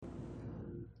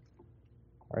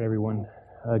All right, everyone.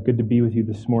 Good to be with you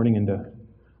this morning and to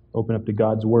open up to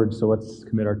God's Word. So let's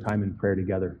commit our time in prayer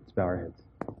together. Let's bow our heads.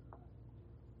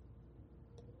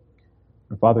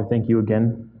 Our Father, thank you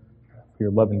again for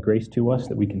your love and grace to us,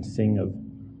 that we can sing of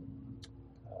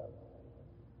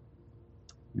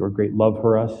your great love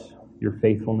for us, your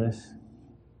faithfulness.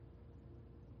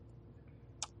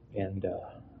 And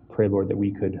pray, Lord, that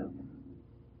we could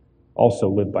also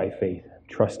live by faith,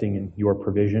 trusting in your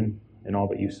provision and all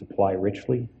that you supply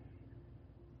richly.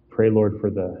 Pray, Lord, for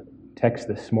the text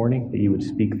this morning, that you would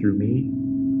speak through me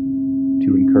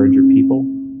to encourage your people,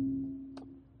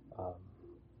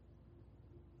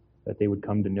 that they would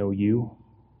come to know you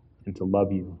and to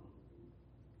love you.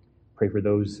 Pray for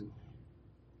those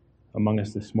among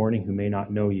us this morning who may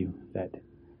not know you, that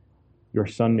your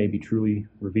Son may be truly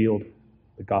revealed,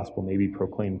 the gospel may be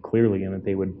proclaimed clearly, and that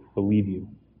they would believe you.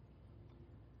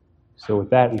 So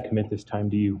with that, we commit this time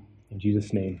to you. In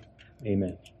Jesus' name,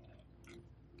 amen.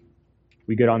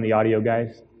 We good on the audio,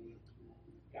 guys?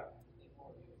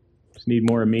 Just need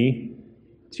more of me?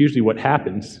 It's usually what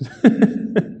happens.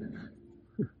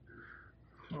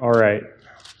 All right.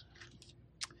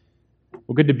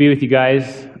 Well, good to be with you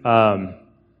guys.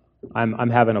 I'm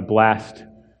having a blast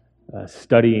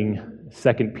studying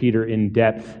 2 Peter in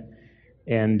depth,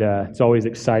 and it's always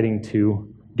exciting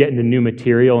to get into new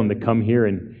material and to come here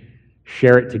and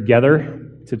share it together.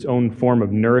 It's its own form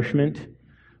of nourishment.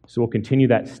 So we'll continue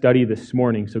that study this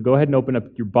morning. So go ahead and open up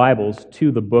your Bibles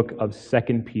to the book of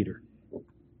 2 Peter.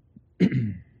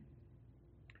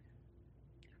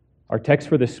 Our text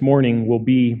for this morning will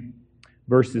be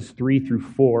verses 3 through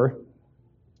 4.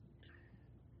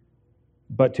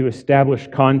 But to establish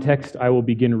context, I will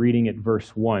begin reading at verse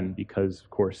 1 because,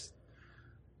 of course,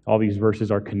 all these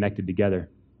verses are connected together.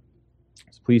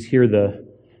 So please hear the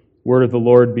word of the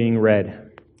Lord being read.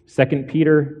 2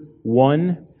 Peter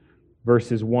 1,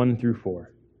 verses 1 through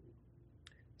 4.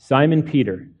 Simon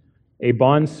Peter, a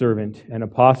bondservant and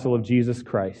apostle of Jesus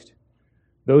Christ,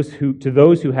 to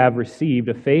those who have received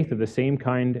a faith of the same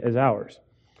kind as ours,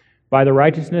 by the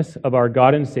righteousness of our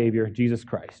God and Savior, Jesus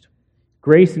Christ.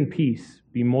 Grace and peace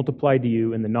be multiplied to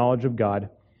you in the knowledge of God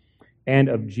and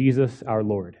of Jesus our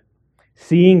Lord,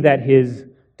 seeing that His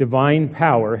divine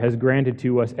power has granted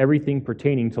to us everything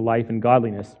pertaining to life and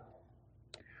godliness,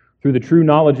 through the true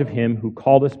knowledge of Him who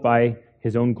called us by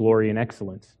His own glory and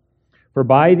excellence. For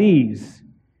by these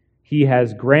He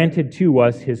has granted to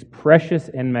us His precious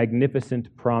and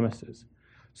magnificent promises,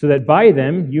 so that by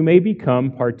them you may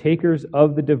become partakers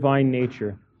of the divine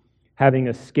nature, having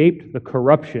escaped the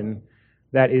corruption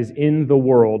that is in the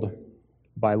world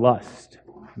by lust.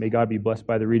 May God be blessed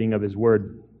by the reading of His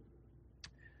word.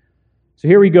 So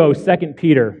here we go, 2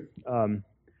 Peter.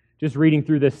 Just reading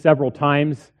through this several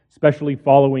times, especially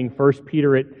following 1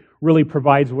 Peter, it really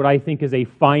provides what I think is a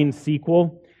fine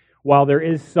sequel. While there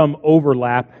is some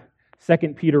overlap,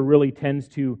 2 Peter really tends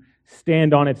to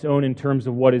stand on its own in terms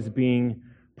of what is being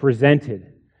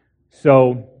presented.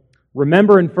 So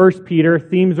remember, in 1 Peter,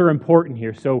 themes are important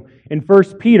here. So in 1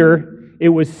 Peter, it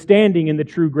was standing in the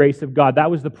true grace of God. That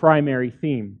was the primary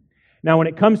theme. Now, when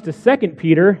it comes to 2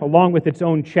 Peter, along with its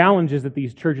own challenges that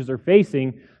these churches are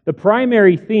facing, the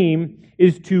primary theme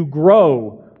is to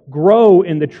grow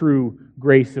in the true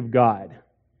grace of God.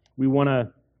 We want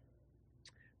to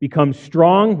become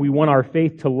strong. We want our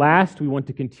faith to last. We want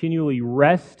to continually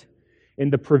rest in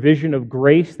the provision of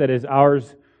grace that is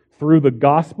ours through the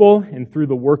gospel and through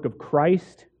the work of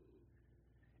Christ,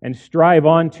 and strive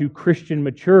on to Christian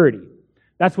maturity.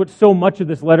 That's what so much of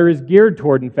this letter is geared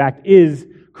toward, in fact, is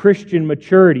Christian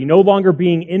maturity. No longer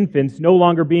being infants, no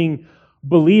longer being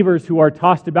believers who are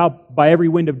tossed about by every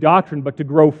wind of doctrine, but to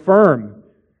grow firm,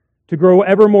 to grow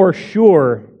ever more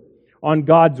sure on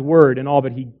God's word and all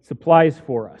that He supplies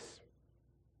for us.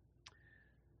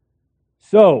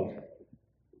 So,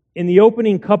 in the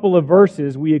opening couple of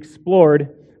verses, we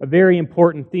explored a very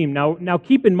important theme. Now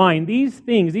keep in mind, these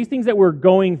things that we're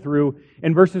going through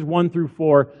in verses 1 through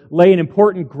 4 lay an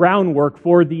important groundwork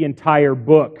for the entire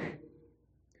book.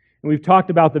 And we've talked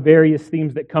about the various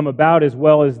themes that come about, as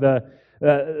well as the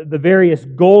various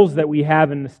goals that we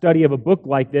have in the study of a book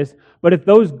like this. But if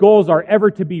those goals are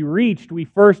ever to be reached, we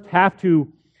first have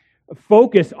to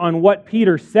focus on what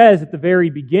Peter says at the very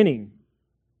beginning.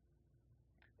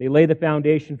 They lay the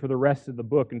foundation for the rest of the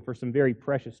book and for some very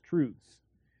precious truths.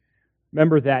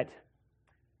 Remember that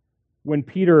when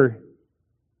Peter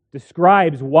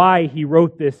describes why he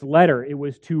wrote this letter, it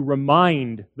was to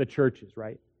remind the churches,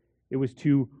 right? It was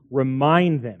to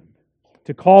remind them,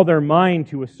 to call their mind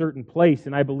to a certain place.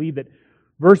 And I believe that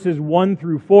verses 1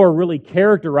 through 4 really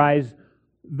characterize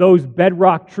those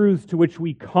bedrock truths to which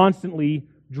we constantly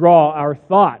draw our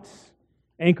thoughts,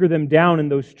 anchor them down in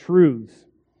those truths.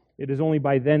 It is only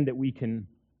by then that we can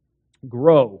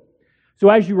grow. So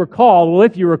as you recall, well,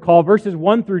 if you recall, verses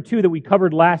 1 through 2 that we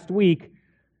covered last week,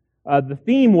 the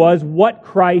theme was what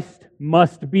Christ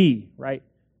must be, right?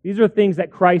 These are things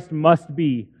that Christ must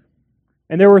be.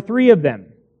 And there were 3 of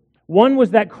them. One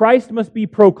was that Christ must be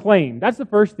proclaimed. That's the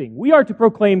first thing. We are to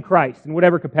proclaim Christ in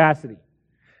whatever capacity.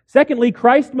 Secondly,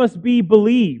 Christ must be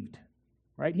believed,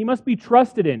 right? He must be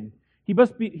trusted in. He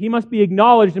must be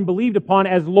acknowledged and believed upon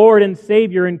as Lord and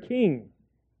Savior and King.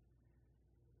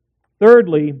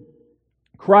 Thirdly,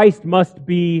 Christ must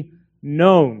be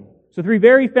known. So 3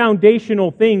 very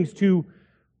foundational things to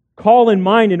call in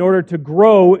mind in order to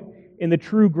grow in the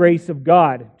true grace of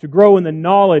God, to grow in the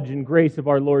knowledge and grace of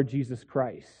our Lord Jesus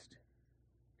Christ.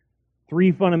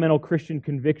 3 fundamental Christian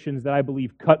convictions that I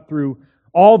believe cut through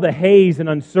all the haze and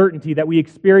uncertainty that we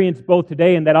experience both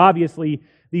today and that obviously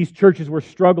these churches were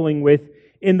struggling with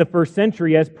in the first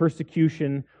century as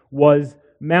persecution was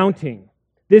mounting.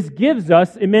 This gives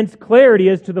us immense clarity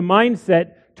as to the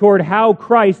mindset toward how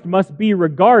Christ must be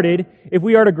regarded if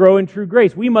we are to grow in true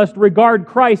grace. We must regard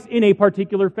Christ in a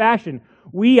particular fashion.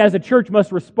 We as a church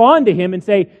must respond to Him and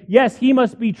say, yes, He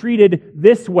must be treated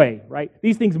this way, right?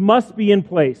 These things must be in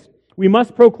place. We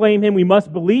must proclaim Him, we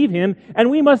must believe Him,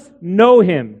 and we must know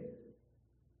Him.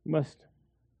 We must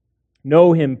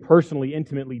know Him personally,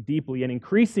 intimately, deeply, and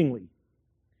increasingly.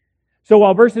 So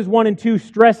while verses 1 and 2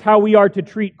 stress how we are to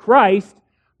treat Christ,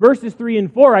 verses 3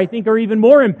 and 4, I think, are even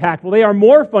more impactful. They are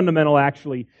more fundamental,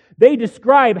 actually. They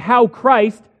describe how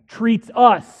Christ treats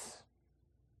us.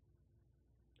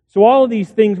 So all of these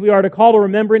things we are to call to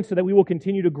remembrance so that we will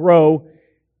continue to grow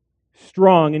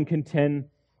strong and contend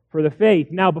for the faith.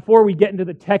 Now, before we get into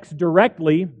the text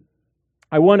directly,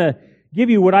 I want to give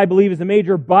you what I believe is a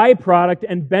major byproduct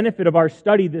and benefit of our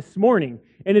study this morning.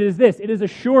 And it is this. It is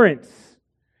assurance.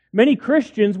 Many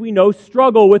Christians we know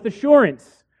struggle with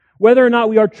assurance, whether or not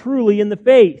we are truly in the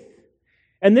faith.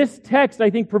 And this text, I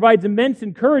think, provides immense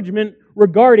encouragement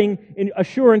regarding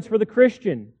assurance for the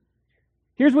Christian.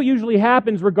 Here's what usually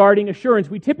happens regarding assurance.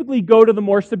 We typically go to the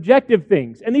more subjective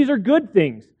things, and these are good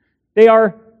things. They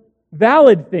are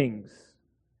valid things.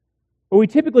 But we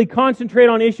typically concentrate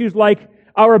on issues like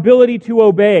our ability to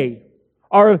obey,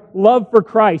 our love for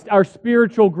Christ, our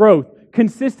spiritual growth,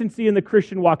 consistency in the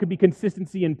Christian walk. It could be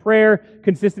consistency in prayer,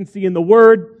 consistency in the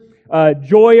Word,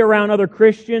 joy around other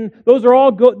Christians. Those are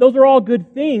all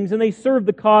good things, and they serve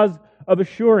the cause of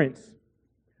assurance.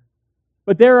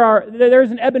 But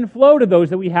there's an ebb and flow to those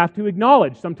that we have to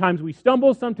acknowledge. Sometimes we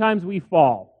stumble, sometimes we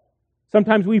fall.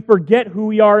 Sometimes we forget who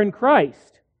we are in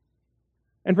Christ.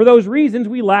 And for those reasons,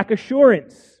 we lack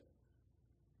assurance.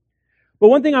 But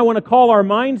one thing I want to call our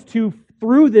minds to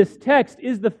through this text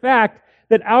is the fact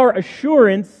that our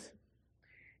assurance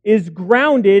is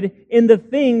grounded in the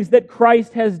things that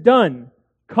Christ has done.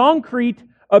 Concrete,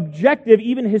 objective,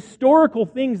 even historical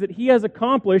things that He has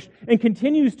accomplished and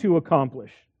continues to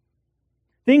accomplish.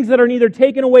 Things that are neither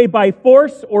taken away by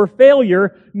force or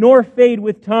failure, nor fade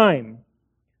with time.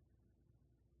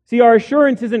 See, our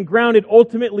assurance isn't grounded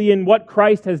ultimately in what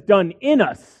Christ has done in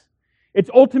us. It's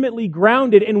ultimately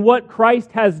grounded in what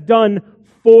Christ has done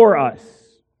for us.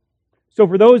 So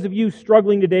for those of you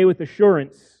struggling today with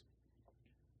assurance,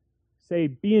 say,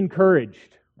 be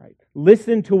encouraged. Right?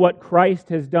 Listen to what Christ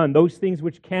has done, those things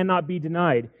which cannot be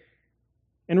denied.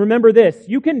 And remember this,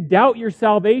 you can doubt your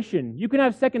salvation. You can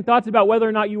have second thoughts about whether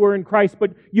or not you are in Christ,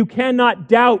 but you cannot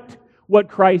doubt what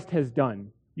Christ has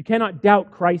done. You cannot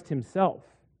doubt Christ Himself.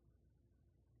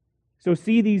 So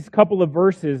see these couple of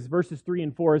verses 3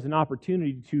 and 4, as an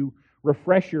opportunity to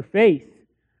refresh your faith.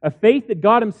 A faith that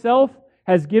God Himself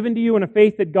has given to you, and a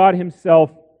faith that God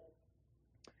Himself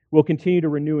will continue to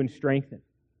renew and strengthen.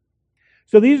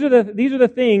 So these are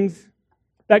the things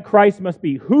that Christ must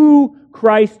be. Who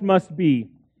Christ must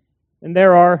be. And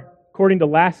there are, according to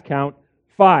last count,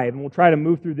 5. And we'll try to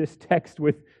move through this text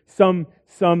with some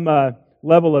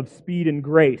level of speed and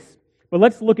grace. But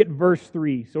let's look at verse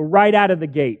 3. So right out of the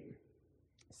gate.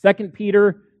 2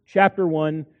 Peter chapter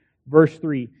 1, verse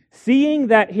 3. Seeing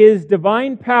that His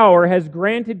divine power has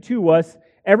granted to us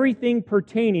everything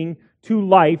pertaining to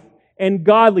life and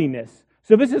godliness.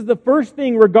 So this is the first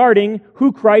thing regarding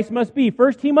who Christ must be.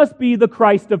 First, He must be the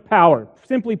Christ of power.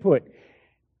 Simply put,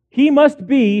 He must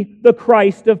be the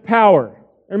Christ of power.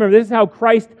 Remember, this is how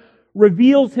Christ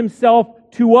reveals Himself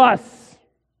to us.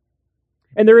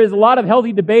 And there is a lot of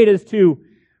healthy debate as to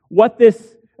what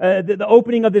the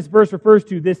opening of this verse refers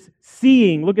to, this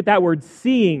seeing. Look at that word,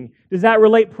 seeing. Does that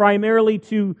relate primarily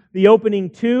to the opening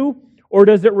 2, or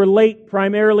does it relate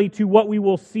primarily to what we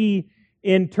will see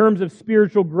in terms of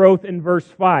spiritual growth in verse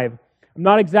 5. I'm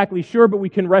not exactly sure, but we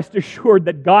can rest assured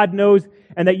that God knows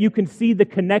and that you can see the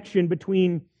connection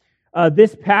between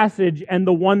this passage and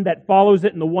the one that follows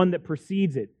it and the one that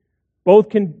precedes it. Both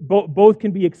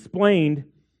can be explained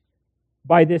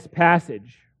by this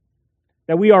passage.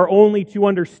 That we are only to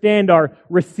understand our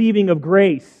receiving of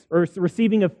grace or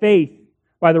receiving of faith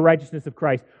by the righteousness of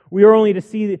Christ. We are only to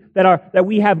see that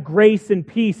we have grace and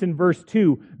peace in verse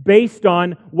 2 based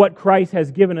on what Christ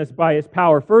has given us by His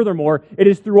power. Furthermore, it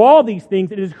is through all these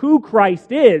things, it is who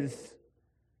Christ is,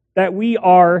 that we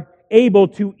are able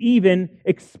to even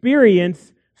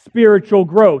experience spiritual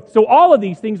growth. So all of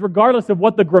these things, regardless of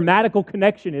what the grammatical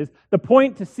connection is, the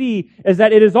point to see is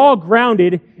that it is all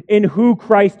grounded in who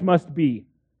Christ must be.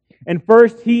 And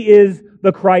first, He is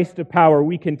the Christ of power.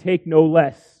 We can take no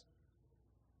less.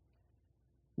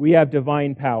 We have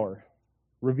divine power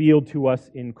revealed to us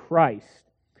in Christ.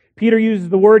 Peter uses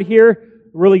the word here,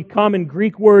 really common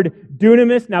Greek word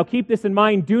dunamis. Now keep this in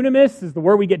mind. Dunamis is the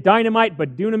word we get dynamite,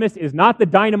 but dunamis is not the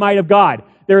dynamite of God.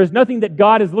 There is nothing that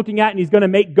God is looking at and He's going to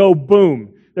make go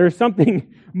boom. There is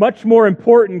something much more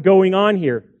important going on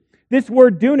here. This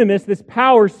word dunamis, this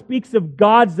power, speaks of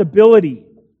God's ability,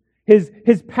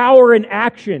 His power in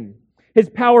action, His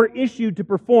power issued to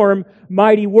perform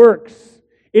mighty works.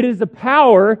 It is a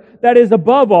power that is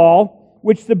above all,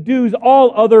 which subdues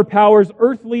all other powers,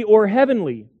 earthly or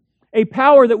heavenly. A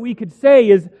power that we could say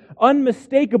is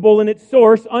unmistakable in its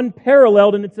source,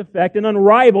 unparalleled in its effect, and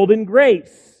unrivaled in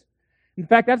grace. In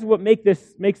fact, that's what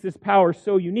makes this power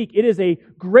so unique. It is a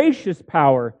gracious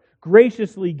power,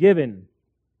 graciously given.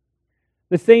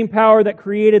 The same power that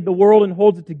created the world and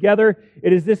holds it together,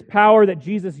 it is this power that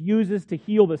Jesus uses to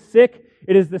heal the sick.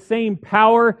 It is the same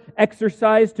power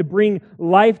exercised to bring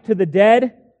life to the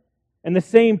dead, and the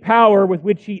same power with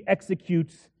which He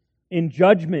executes in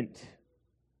judgment.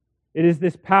 It is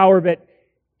this power that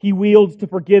He wields to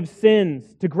forgive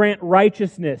sins, to grant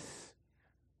righteousness.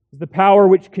 It's the power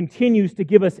which continues to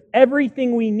give us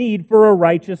everything we need for a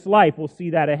righteous life. We'll see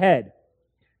that ahead.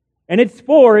 And it's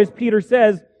for, as Peter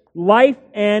says, life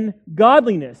and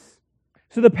godliness.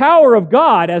 So the power of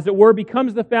God, as it were,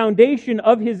 becomes the foundation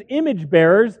of His image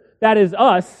bearers, that is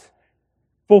us,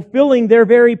 fulfilling their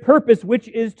very purpose, which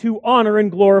is to honor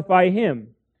and glorify Him.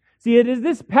 See, it is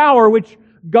this power which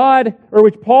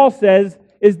Paul says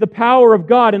is the power of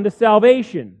God into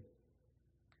salvation.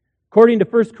 According to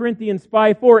 1 Corinthians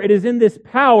 5:4, it is in this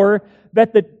power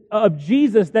of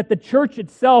Jesus that the church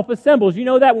itself assembles. You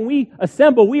know that when we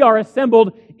assemble, we are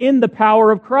assembled in the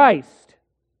power of Christ.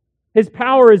 His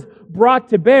power is brought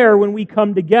to bear when we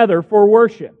come together for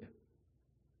worship.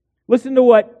 Listen to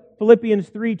what Philippians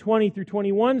 3:20 through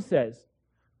 21 says.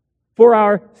 For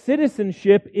our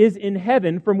citizenship is in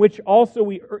heaven, from which also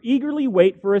we eagerly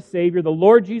wait for a Savior, the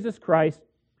Lord Jesus Christ,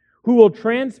 who will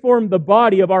transform the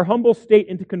body of our humble state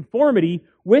into conformity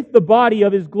with the body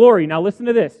of His glory. Now listen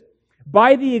to this.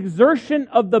 By the exertion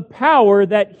of the power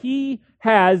that He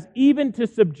has, even to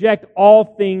subject all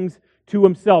things to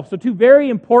Himself. So two very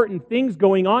important things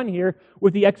going on here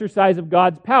with the exercise of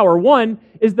God's power. One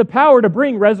is the power to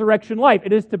bring resurrection life.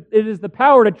 It is the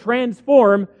power to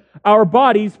transform our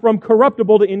bodies from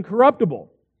corruptible to incorruptible.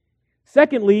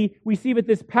 Secondly, we see that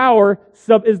this power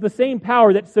is the same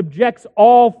power that subjects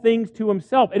all things to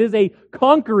Himself. It is a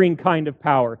conquering kind of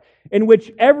power in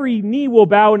which every knee will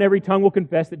bow and every tongue will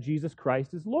confess that Jesus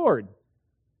Christ is Lord.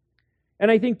 And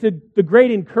I think to the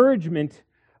great encouragement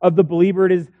of the believer,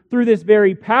 it is through this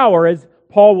very power, as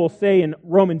Paul will say in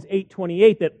Romans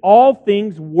 8:28, that all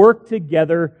things work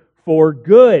together for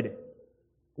good.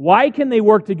 Why can they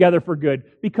work together for good?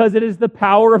 Because it is the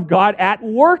power of God at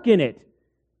work in it.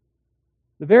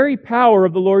 The very power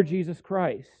of the Lord Jesus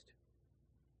Christ.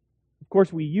 Of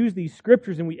course, we use these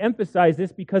scriptures and we emphasize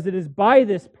this because it is by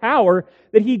this power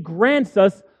that He grants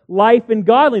us life and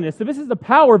godliness. So this is a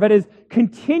power that is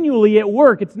continually at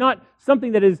work. It's not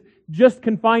something that is just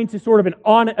confined to sort of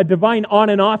a divine on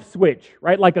and off switch,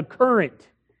 right? Like a current.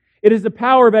 It is a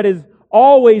power that is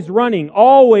always running,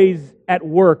 always at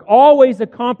work, always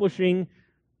accomplishing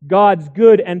God's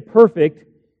good and perfect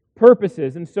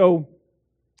purposes. And so,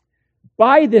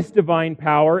 by this divine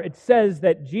power, it says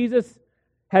that Jesus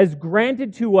has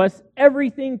granted to us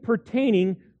everything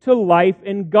pertaining to life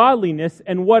and godliness.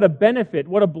 And what a benefit,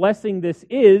 what a blessing this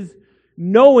is,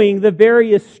 knowing the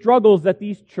various struggles that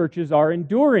these churches are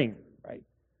enduring. Right?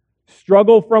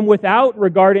 Struggle from without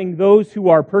regarding those who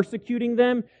are persecuting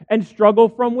them, and struggle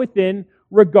from within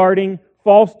regarding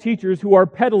false teachers who are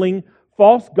peddling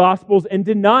false gospels and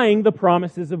denying the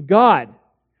promises of God.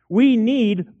 We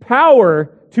need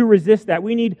power to resist that.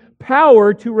 We need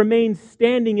power to remain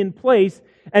standing in place,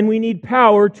 and we need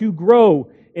power to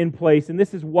grow in place. And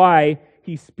this is why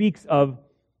he speaks of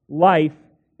life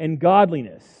and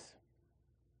godliness.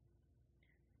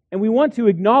 And we want to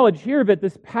acknowledge here that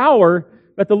this power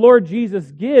that the Lord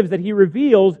Jesus gives, that he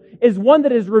reveals, is one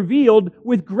that is revealed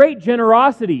with great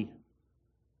generosity.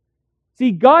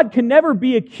 See, God can never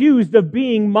be accused of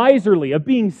being miserly, of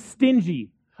being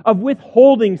stingy, of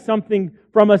withholding something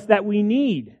from us that we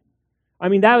need. I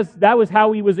mean, that was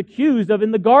how he was accused of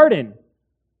in the garden.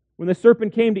 When the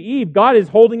serpent came to Eve, God is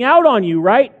holding out on you,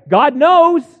 right? God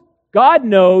knows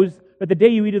that the day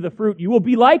you eat of the fruit, you will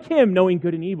be like him, knowing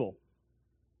good and evil.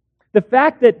 The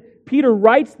fact that Peter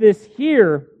writes this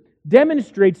here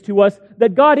demonstrates to us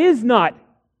that God is not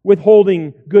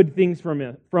withholding good things from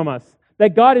us,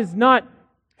 that God is not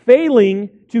failing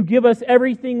to give us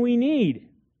everything we need.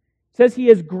 It says he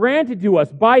has granted to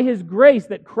us by his grace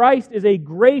that Christ is a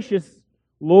gracious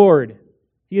Lord.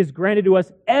 He has granted to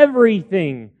us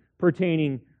everything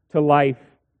pertaining to life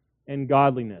and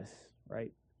godliness,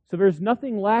 right? So there's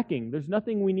nothing lacking. There's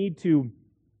nothing we need to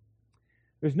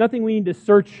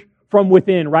search from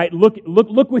within, right?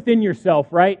 Look within yourself,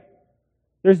 right?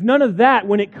 There's none of that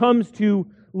when it comes to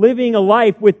living a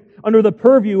life under the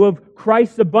purview of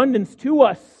Christ's abundance to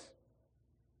us.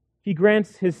 He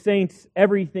grants his saints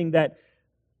everything that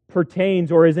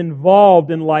pertains or is involved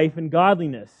in life and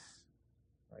godliness.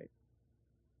 Right?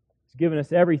 He's given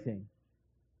us everything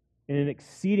in an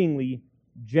exceedingly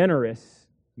generous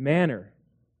manner.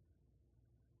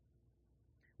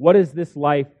 What is this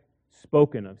life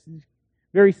spoken of?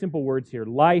 Very simple words here,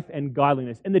 life and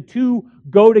godliness. And the two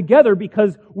go together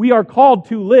because we are called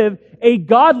to live a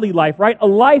godly life, right? A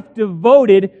life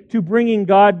devoted to bringing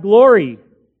God glory.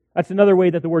 That's another way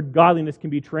that the word godliness can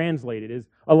be translated, is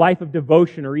a life of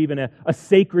devotion or even a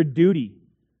sacred duty.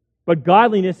 But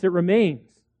godliness, it remains.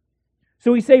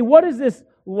 So we say, what is this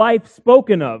life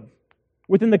spoken of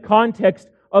within the context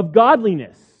of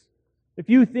godliness? A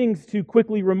few things to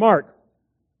quickly remark.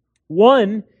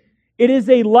 One, it is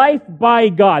a life by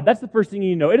God. That's the first thing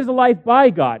you know. It is a life by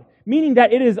God, meaning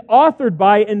that it is authored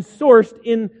by and sourced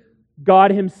in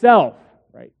God himself.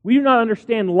 Right? We do not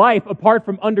understand life apart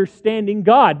from understanding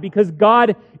God, because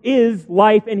God is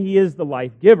life and he is the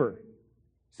life giver.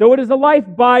 So it is a life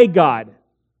by God,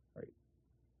 right?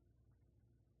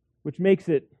 Which makes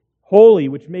it holy,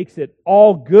 which makes it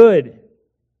all good.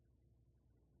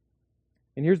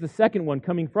 And here's the second one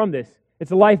coming from this.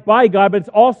 It's a life by God, but it's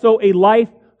also a life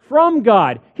from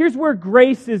God. Here's where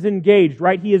grace is engaged,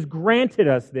 right? He has granted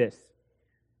us this.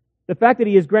 The fact that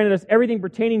he has granted us everything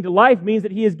pertaining to life means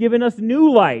that he has given us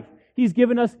new life. He's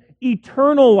given us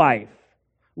eternal life.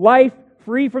 Life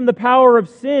free from the power of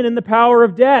sin and the power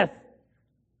of death.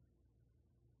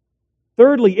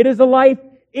 Thirdly, it is a life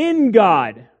in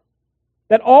God.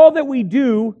 That all that we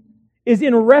do is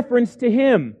in reference to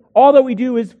him. All that we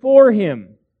do is for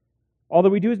him. All that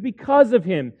we do is because of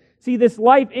him. See, this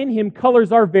life in him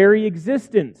colors our very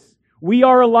existence. We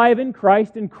are alive in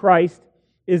Christ, and Christ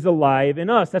is alive in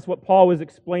us. That's what Paul was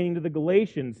explaining to the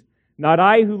Galatians. Not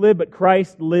I who live, but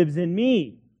Christ lives in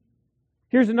me.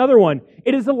 Here's another one.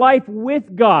 It is a life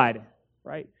with God,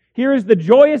 right? Here is the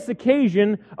joyous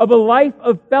occasion of a life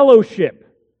of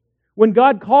fellowship. When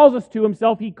God calls us to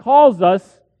himself, he calls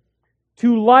us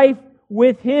to life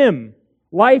with him,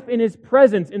 life in his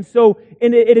presence. And so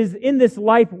it is in this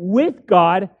life with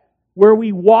God where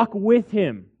we walk with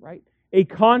him, right? A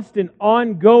constant,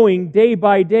 ongoing,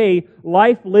 day-by-day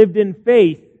life lived in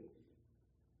faith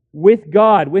with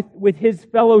God, with his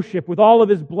fellowship, with all of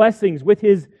his blessings, with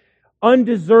his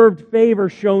undeserved favor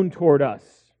shown toward us.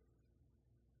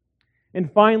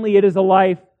 And finally, it is a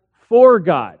life for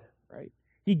God, right?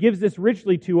 He gives this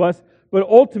richly to us, but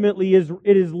ultimately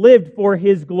it is lived for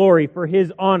his glory, for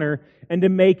his honor, and to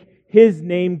make his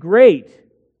name great.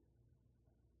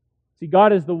 See,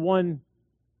 God is the one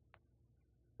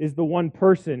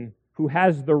person who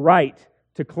has the right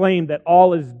to claim that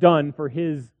all is done for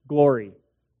his glory.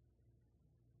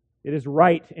 It is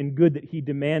right and good that he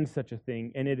demands such a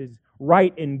thing, and it is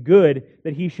right and good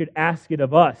that he should ask it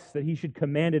of us, that he should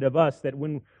command it of us, that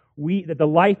that the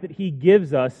life that he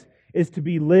gives us is to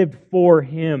be lived for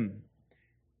him,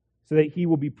 so that he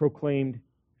will be proclaimed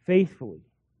faithfully.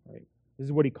 Right? This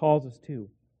is what he calls us to.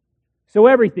 So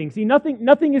everything, see,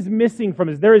 nothing is missing from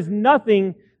us. There is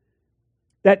nothing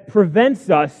that prevents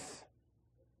us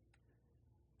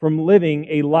from living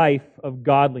a life of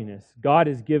godliness. God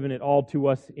has given it all to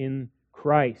us in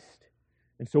Christ.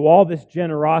 And so all this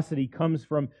generosity comes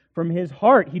from his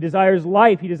heart. He desires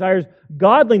life. He desires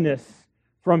godliness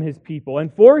from his people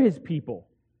and for his people.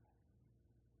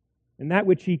 And that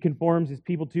which He conforms His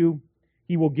people to,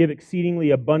 He will give exceedingly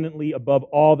abundantly above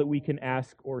all that we can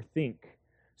ask or think.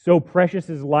 So precious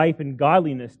is life and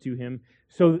godliness to Him,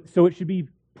 so it should be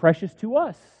precious to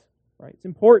us. Right? It's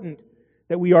important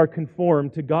that we are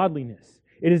conformed to godliness.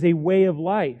 It is a way of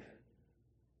life.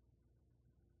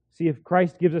 See, if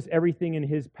Christ gives us everything in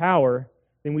His power,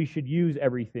 then we should use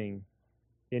everything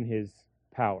in His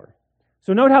power.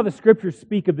 So note how the Scriptures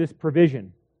speak of this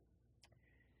provision.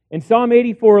 In Psalm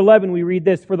 84:11 we read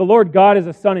this, "For the Lord God is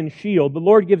a sun and shield. The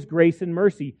Lord gives grace and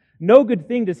mercy. No good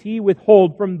thing does He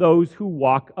withhold from those who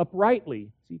walk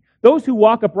uprightly." See, those who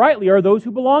walk uprightly are those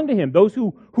who belong to Him, those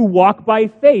who walk by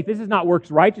faith. This is not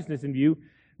works righteousness in view.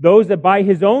 Those that by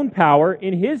His own power,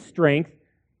 in His strength,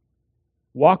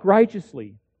 walk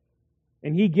righteously.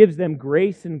 And He gives them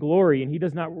grace and glory, and He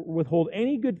does not withhold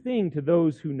any good thing to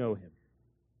those who know Him.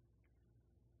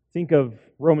 Think of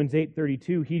Romans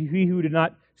 8:32. He who did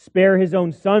not spare His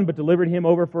own Son, but delivered Him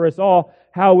over for us all,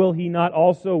 how will He not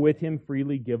also with Him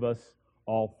freely give us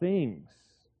all things?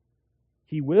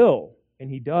 He will, and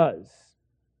He does.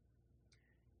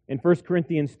 In 1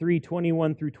 Corinthians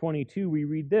 3:21 through 22, we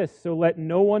read this, "So let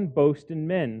no one boast in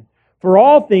men, for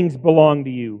all things belong to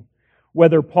you,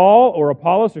 whether Paul or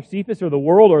Apollos or Cephas or the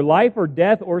world or life or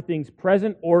death or things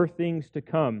present or things to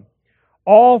come.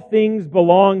 All things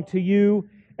belong to you,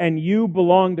 and you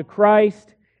belong to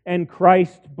Christ, and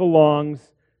Christ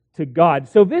belongs to God."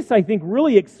 So this, I think,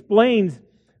 really explains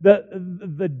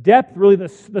the depth, really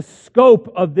the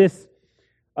scope of this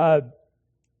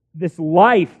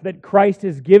life that Christ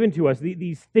has given to us,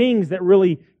 these things that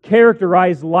really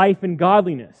characterize life and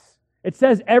godliness. It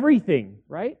says everything,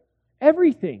 right?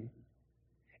 Everything.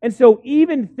 And so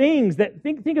even things that,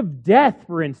 think of death,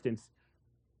 for instance.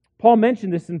 Paul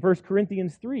mentioned this in 1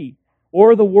 Corinthians 3.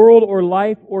 Or the world, or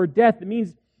life, or death. It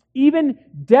means even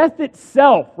death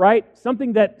itself, right?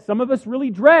 Something that some of us really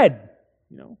dread.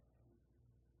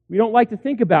 We don't like to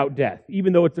think about death,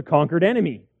 even though it's a conquered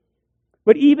enemy.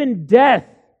 But even death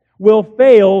will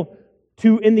fail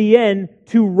to, in the end,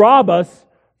 to rob us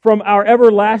from our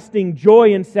everlasting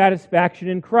joy and satisfaction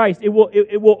in Christ. It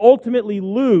will ultimately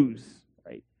lose.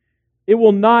 It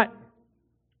will not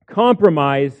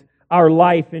compromise our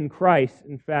life in Christ.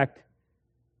 In fact,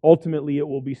 ultimately it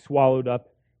will be swallowed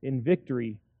up in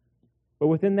victory. But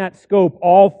within that scope,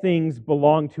 all things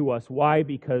belong to us. Why?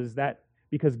 Because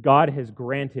God has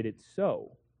granted it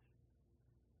so.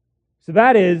 So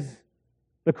that is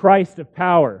the Christ of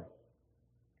power.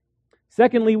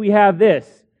 Secondly, we have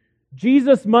this.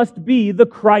 Jesus must be the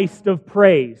Christ of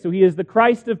praise. So He is the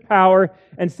Christ of power,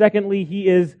 and secondly, He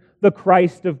is the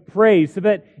Christ of praise. So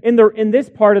that in this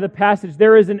part of the passage,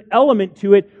 there is an element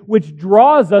to it which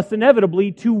draws us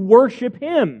inevitably to worship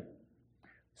Him.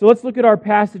 So let's look at our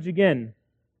passage again.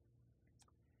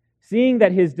 "Seeing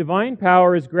that His divine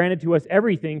power has granted to us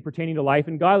everything pertaining to life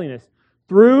and godliness,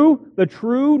 through the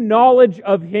true knowledge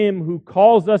of Him who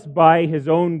calls us by His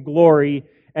own glory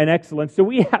and excellence." So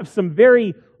we have some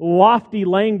very lofty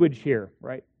language here,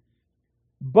 right?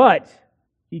 But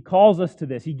He calls us to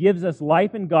this. He gives us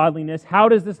life and godliness. How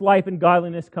does this life and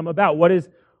godliness come about? What is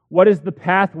the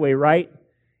pathway, right?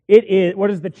 What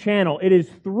is the channel? It is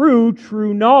through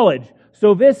true knowledge.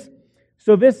 So this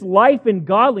life and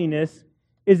godliness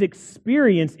is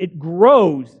experienced. It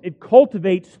grows. It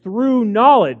cultivates through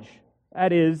knowledge.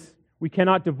 That is, we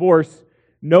cannot divorce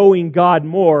knowing God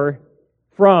more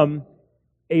from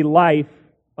a life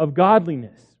of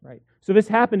godliness, right? So this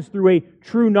happens through a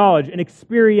true knowledge, an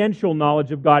experiential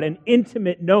knowledge of God, an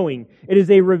intimate knowing. It is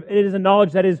a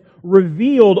knowledge that is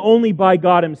revealed only by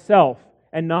God Himself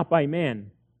and not by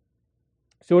man.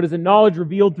 So it is a knowledge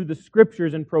revealed through the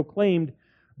Scriptures and proclaimed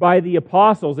by the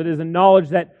apostles. It is a knowledge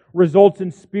that results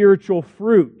in spiritual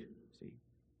fruit.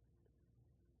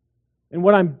 And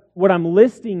what I'm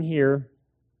listing here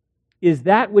is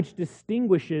that which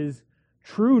distinguishes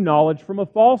true knowledge from a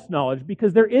false knowledge,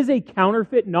 because there is a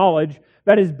counterfeit knowledge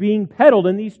that is being peddled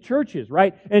in these churches,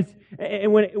 right?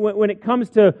 And when it comes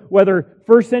to whether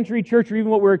first century church or even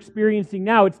what we're experiencing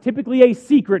now, it's typically a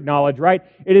secret knowledge, right?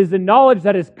 It is a knowledge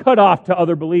that is cut off to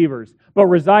other believers, but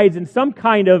resides in some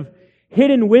kind of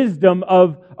hidden wisdom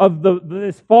of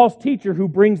this false teacher who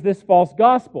brings this false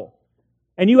gospel.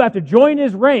 And you have to join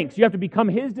his ranks. You have to become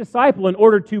his disciple in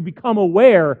order to become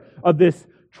aware of this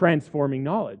transforming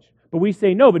knowledge. But we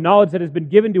say no, the knowledge that has been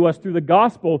given to us through the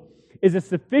gospel is a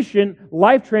sufficient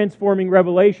life-transforming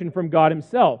revelation from God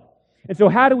Himself. And so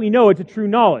how do we know it's a true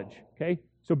knowledge? Okay,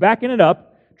 so backing it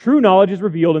up, true knowledge is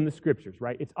revealed in the Scriptures,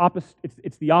 right?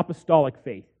 It's the apostolic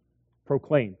faith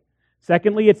proclaimed.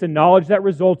 Secondly, it's a knowledge that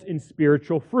results in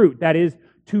spiritual fruit. That is,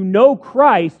 To know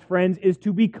Christ, friends, is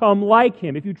to become like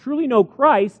Him. If you truly know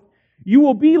Christ, you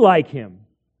will be like Him.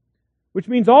 Which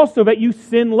means also that you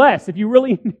sin less. If you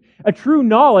really, a true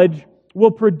knowledge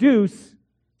will produce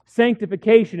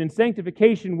sanctification, and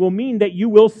sanctification will mean that you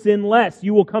will sin less.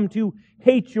 You will come to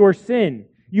hate your sin.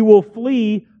 You will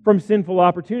flee from sinful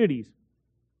opportunities.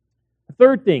 The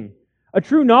third thing, a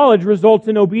true knowledge results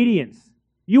in obedience.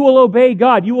 You will obey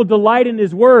God. You will delight in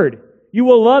His Word. You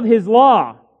will love His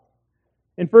law.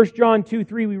 In 1 John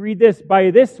 2:3 we read this,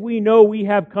 "By this we know we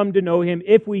have come to know Him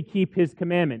if we keep His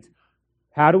commandments."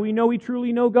 How do we know we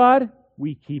truly know God?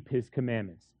 We keep His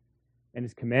commandments. And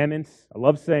His commandments, I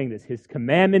love saying this, His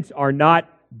commandments are not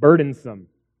burdensome.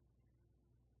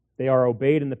 They are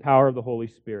obeyed in the power of the Holy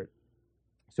Spirit.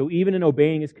 So even in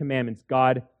obeying His commandments,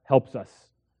 God helps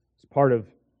us. It's part of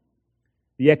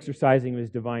the exercising of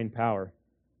His divine power.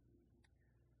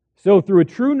 So through a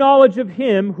true knowledge of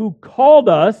Him who called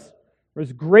us,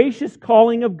 His gracious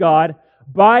calling of God,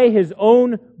 by His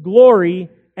own glory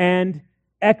and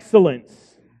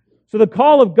excellence. So the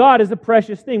call of God is a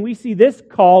precious thing. We see this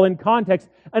call in context,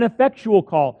 an effectual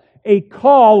call, a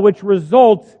call which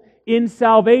results in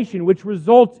salvation, which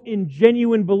results in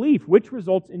genuine belief, which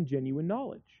results in genuine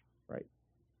knowledge. Right?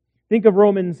 Think of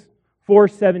Romans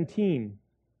 4:17.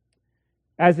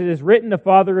 "As it is written, the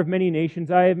father of many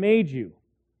nations I have made you."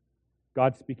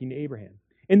 God speaking to Abraham.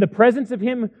 "In the presence of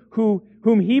him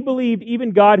whom he believed,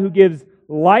 even God who gives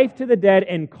life to the dead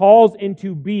and calls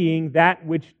into being that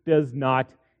which does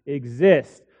not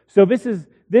exist." So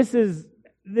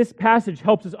this passage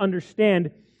helps us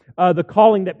understand the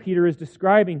calling that Peter is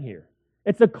describing here.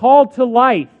 It's a call to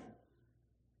life.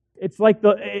 It's like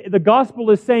the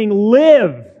gospel is saying,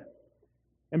 live.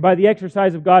 And by the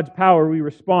exercise of God's power, we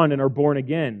respond and are born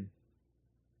again.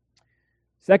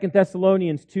 2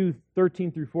 Thessalonians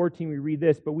 2:13 through 14, we read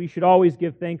this, "But we should always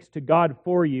give thanks to God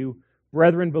for you,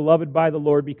 brethren beloved by the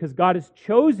Lord, because God has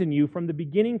chosen you from the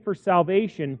beginning for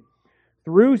salvation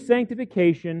through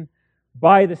sanctification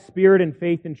by the Spirit and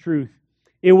faith and truth."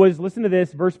 It was, listen to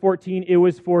this, verse 14, "It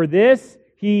was for this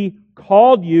He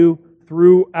called you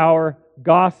through our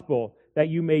gospel, that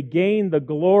you may gain the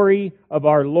glory of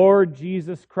our Lord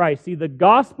Jesus Christ." See, the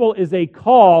gospel is a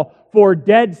call for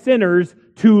dead sinners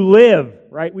to live,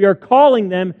 right? We are calling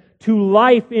them to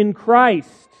life in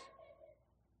Christ.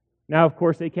 Now, of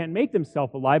course, they can't make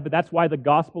themselves alive, but that's why the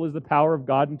gospel is the power of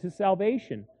God into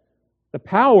salvation. The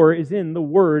power is in the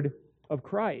word of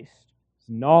Christ. It's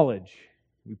knowledge.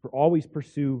 We always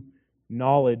pursue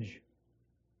knowledge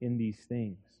in these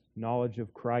things. Knowledge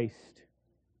of Christ.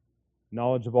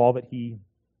 Knowledge of all that He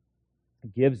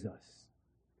gives us.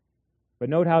 But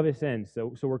note how this ends.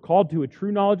 So we're called to a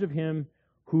true knowledge of Him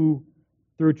who,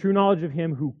 through a true knowledge of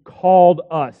Him who called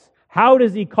us. How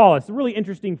does He call us? It's a really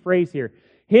interesting phrase here.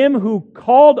 Him who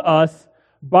called us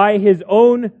by His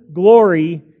own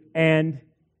glory and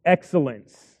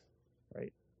excellence.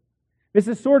 Right? This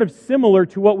is sort of similar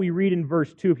to what we read in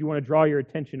verse 2, if you want to draw your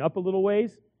attention up a little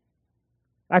ways.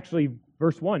 Actually,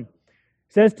 verse 1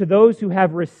 says, "To those who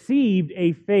have received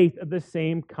a faith of the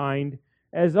same kind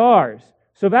as ours."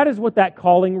 So that is what that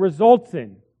calling results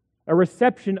in, a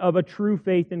reception of a true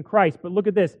faith in Christ. But look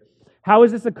at this. How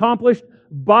is this accomplished?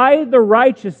 By the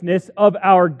righteousness of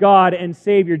our God and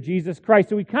Savior, Jesus Christ.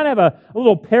 So we kind of have a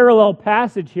little parallel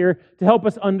passage here to help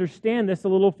us understand this a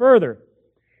little further.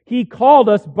 He called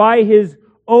us by His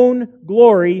own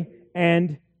glory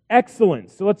and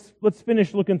excellence. So let's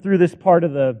finish looking through this part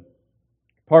of the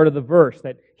verse,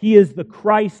 that He is the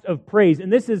Christ of praise.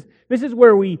 And this is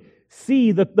where we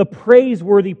see the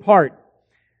praiseworthy part.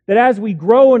 That as we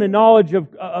grow in a knowledge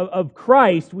of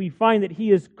Christ, we find that He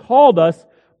has called us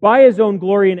by His own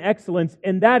glory and excellence,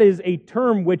 and that is a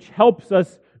term which helps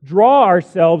us draw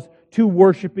ourselves to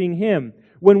worshiping Him.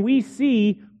 When we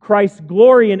see Christ's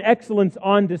glory and excellence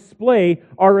on display,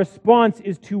 our response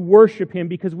is to worship Him,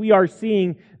 because we are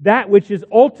seeing that which is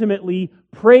ultimately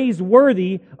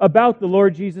praiseworthy about the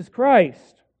Lord Jesus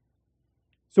Christ.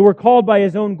 So we're called by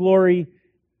His own glory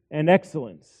and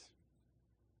excellence.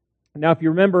 Now, if you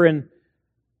remember in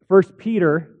 1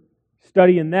 Peter,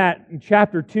 studying that, in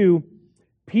chapter 2,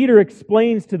 Peter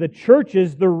explains to the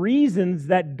churches the reasons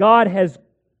that God has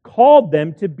called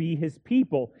them to be His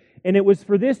people. And it was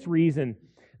for this reason,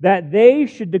 that they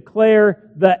should declare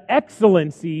the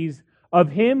excellencies of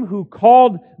Him who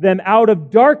called them out of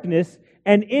darkness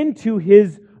and into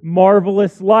His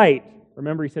marvelous light.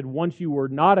 Remember, he said, once you were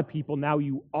not a people, now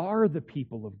you are the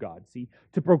people of God. See,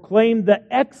 to proclaim the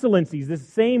excellencies. This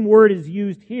same word is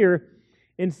used here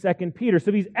in 2 Peter.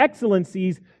 So these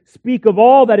excellencies speak of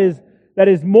all that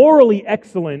is morally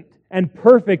excellent and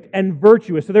perfect and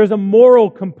virtuous. So there's a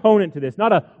moral component to this,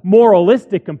 not a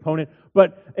moralistic component,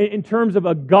 but in terms of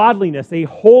a godliness, a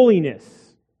holiness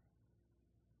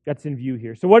that's in view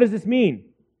here. So what does this mean?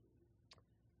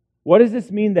 What does this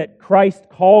mean that Christ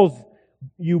calls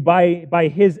you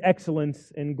by His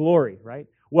excellence and glory, right?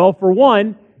 Well, for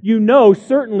one, you know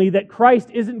certainly that Christ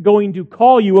isn't going to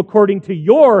call you according to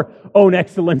your own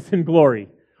excellence and glory.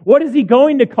 What is He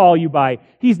going to call you by?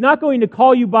 He's not going to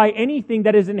call you by anything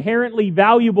that is inherently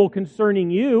valuable concerning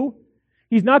you.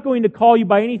 He's not going to call you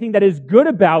by anything that is good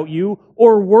about you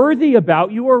or worthy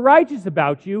about you or righteous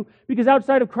about you, because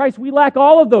outside of Christ we lack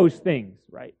all of those things,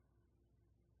 right?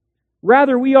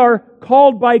 Rather, we are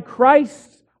called by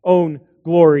Christ's own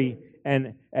glory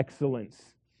and excellence.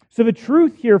 So the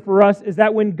truth here for us is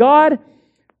that when God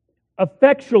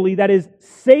effectually, that is,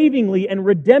 savingly and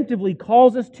redemptively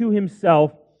calls us to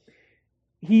Himself,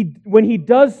 when He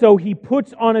does so, He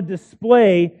puts on a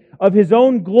display of His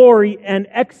own glory and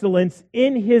excellence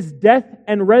in His death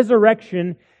and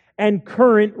resurrection and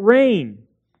current reign.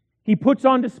 He puts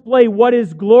on display what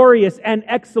is glorious and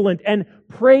excellent and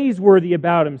praiseworthy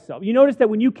about Himself. You notice that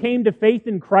when you came to faith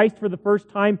in Christ for the first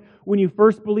time, when you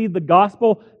first believed the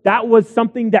gospel, that was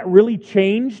something that really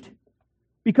changed?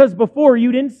 Because before,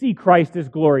 you didn't see Christ as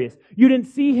glorious. You didn't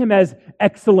see Him as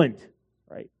excellent,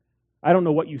 right? I don't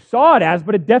know what you saw it as,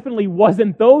 but it definitely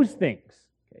wasn't those things.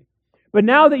 Okay? But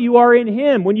now that you are in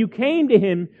Him, when you came to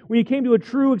Him, when you came to a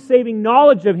true saving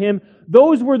knowledge of Him,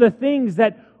 those were the things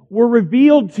that were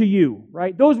revealed to you,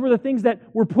 right? Those were the things that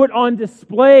were put on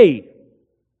display.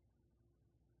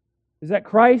 Is that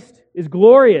Christ is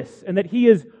glorious and that He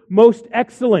is most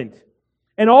excellent.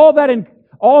 And all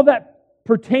that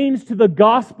pertains to the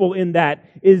gospel in that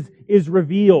is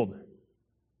revealed.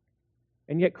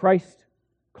 And yet Christ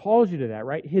calls you to that,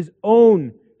 right? His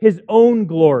own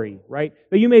glory, right?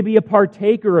 That you may be a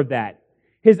partaker of that.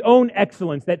 His own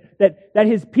excellence, that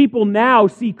His people now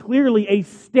see clearly a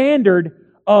standard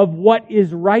of what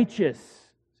is righteous.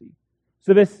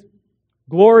 So this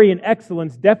glory and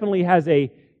excellence definitely has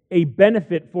a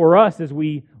benefit for us as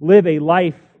we live a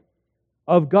life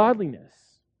of godliness.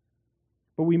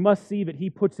 But we must see that He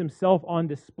puts Himself on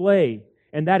display,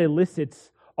 and that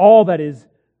elicits all that is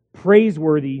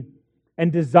praiseworthy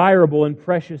and desirable and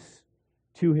precious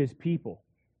to His people.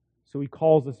 So He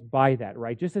calls us by that,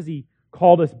 right? Just as He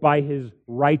called us by His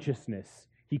righteousness,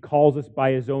 He calls us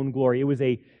by His own glory. It was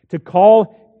to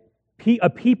call a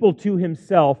people to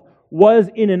Himself was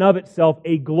in and of itself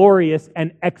a glorious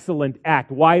and excellent act.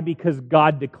 Why? Because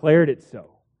God declared it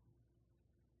so.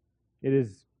 It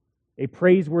is a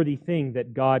praiseworthy thing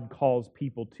that God calls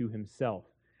people to Himself.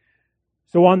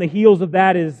 So on the heels of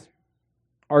that is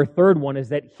our third one, is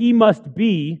that He must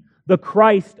be the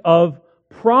Christ of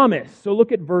promise. So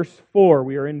look at verse 4.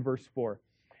 We are in verse 4.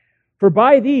 For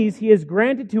by these He has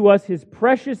granted to us His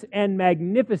precious and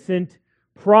magnificent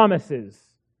promises,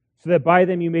 so that by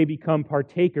them you may become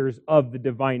partakers of the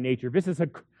divine nature.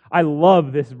 I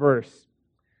love this verse.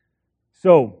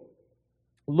 So,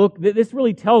 look, this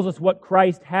really tells us what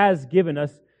Christ has given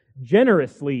us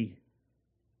generously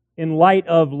in light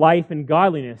of life and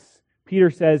godliness.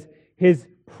 Peter says, His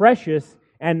precious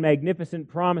and magnificent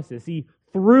promises. See,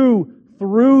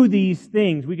 through these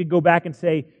things, we could go back and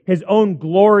say His own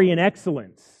glory and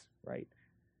excellence, right?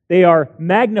 They are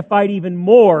magnified even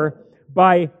more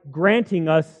by granting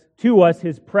to us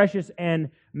His precious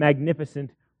and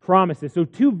magnificent promises. So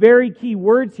two very key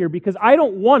words here, because I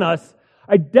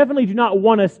definitely do not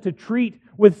want us to treat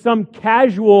with some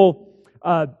casual,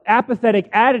 apathetic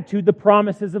attitude the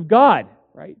promises of God,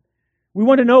 right? We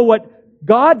want to know what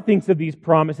God thinks of these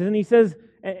promises, and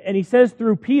He says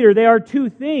through Peter, they are two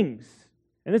things.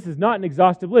 And this is not an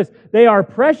exhaustive list. They are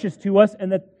precious to us,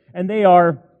 and they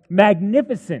are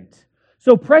magnificent.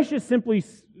 So precious simply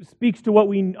speaks to what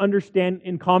we understand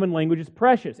in common language as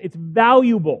precious. It's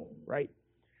valuable, right?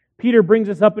 Peter brings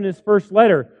us up in his first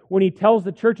letter when he tells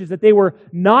the churches that they were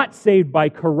not saved by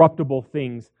corruptible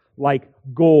things like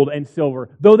gold and silver.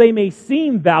 Though they may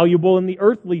seem valuable in the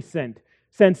earthly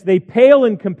sense, they pale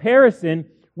in comparison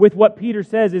with what Peter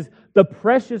says is the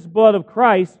precious blood of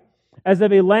Christ as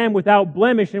of a lamb without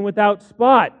blemish and without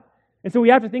spot. And so we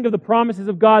have to think of the promises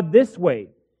of God this way.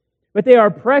 But they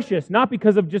are precious, not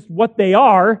because of just what they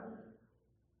are,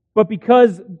 but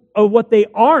because of what they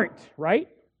aren't, right?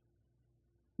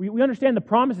 We understand the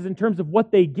promises in terms of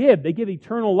what they give. They give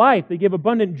eternal life, they give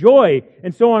abundant joy,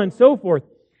 and so on and so forth.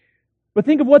 But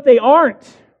think of what they aren't.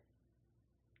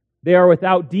 They are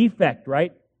without defect,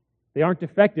 right? They aren't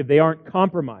defective, they aren't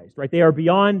compromised, right? They are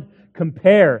beyond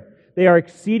compare. They are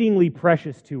exceedingly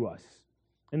precious to us,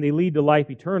 and they lead to life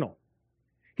eternal.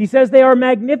 He says they are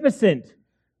magnificent,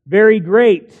 very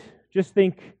great. Just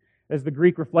think, as the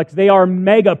Greek reflects, they are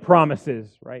mega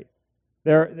promises, right?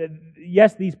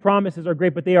 Yes, these promises are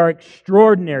great, but they are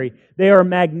extraordinary. They are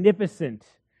magnificent.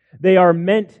 They are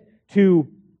meant to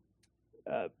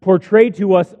portray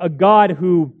to us a God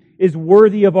who is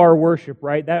worthy of our worship,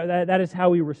 right? That is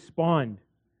how we respond.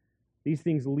 These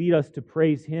things lead us to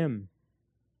praise Him.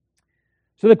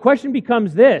 So the question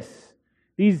becomes this.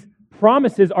 These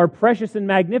promises are precious and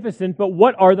magnificent, but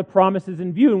what are the promises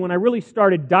in view? And when I really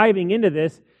started diving into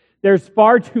this, there's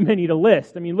far too many to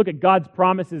list. I mean, look at God's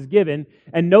promises given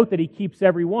and note that He keeps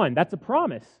every one. That's a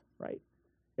promise, right?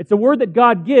 It's a word that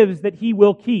God gives that He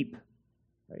will keep,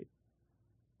 right?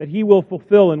 That He will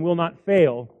fulfill and will not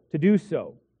fail to do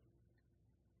so.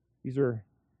 These are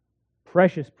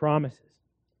precious promises.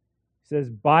 He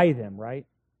says, by them, right?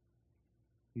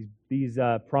 These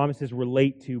promises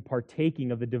relate to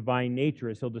partaking of the divine nature,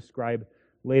 as He'll describe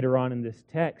later on in this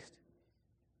text.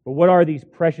 But what are these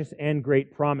precious and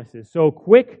great promises? So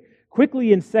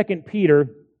quickly in 2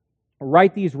 Peter,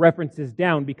 write these references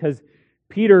down because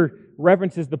Peter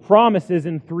references the promises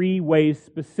in three ways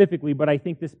specifically, but I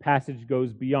think this passage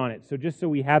goes beyond it. So just so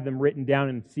we have them written down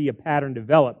and see a pattern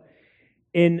develop.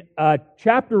 In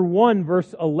chapter 1,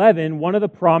 verse 11, one of the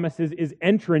promises is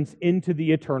entrance into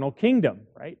the eternal kingdom,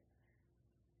 right?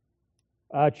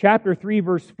 Chapter 3,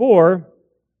 verse 4,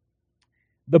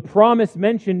 the promise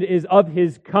mentioned is of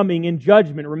His coming in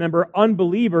judgment. Remember,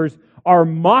 unbelievers are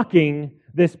mocking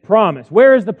this promise.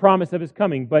 Where is the promise of His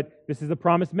coming? But this is a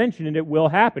promise mentioned and it will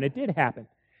happen. It did happen.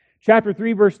 Chapter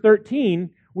 3, verse 13,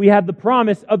 we have the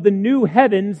promise of the new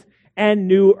heavens and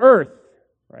new earth.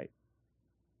 Right?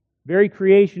 Very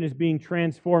creation is being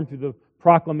transformed through the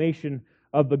proclamation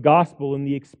of the gospel in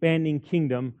the expanding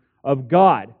kingdom of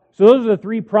God. So those are the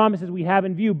three promises we have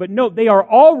in view. But note, they are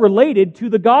all related to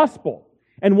the gospel.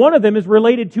 And one of them is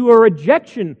related to a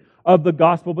rejection of the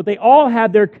gospel, but they all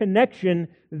have their connection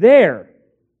there.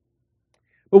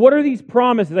 But what are these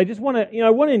promises? I just want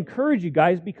to encourage you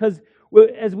guys because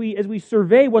as we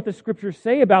survey what the Scriptures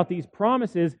say about these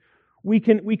promises, we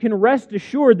can rest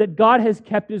assured that God has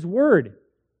kept His word,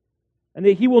 and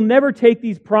that He will never take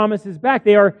these promises back.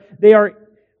 They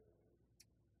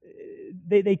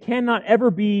cannot ever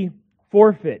be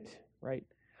forfeit, right?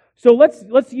 So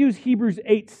let's use Hebrews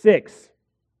 8:6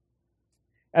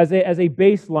 as a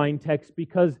baseline text,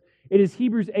 because it is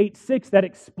Hebrews 8:6 that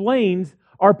explains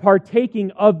our partaking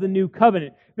of the new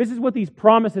covenant. This is what these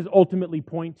promises ultimately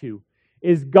point to,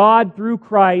 is God through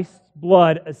Christ's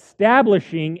blood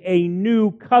establishing a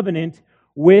new covenant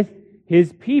with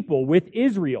His people, with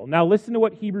Israel. Now listen to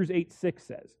what Hebrews 8:6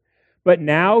 says. But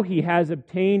now He has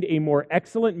obtained a more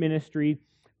excellent ministry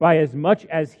by as much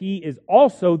as He is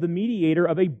also the mediator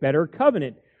of a better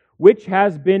covenant, which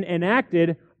has been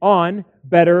enacted on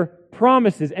better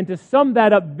promises. And to sum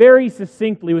that up very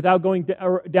succinctly without going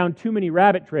down too many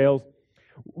rabbit trails,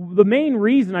 the main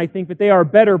reason I think that they are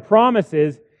better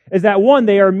promises is that, one,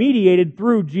 they are mediated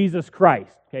through Jesus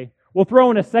Christ. Okay, we'll throw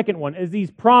in a second one, as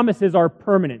these promises are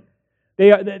permanent.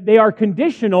 They are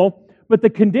conditional, but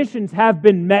the conditions have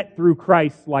been met through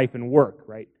Christ's life and work,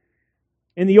 right?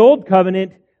 In the Old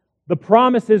Covenant, the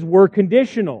promises were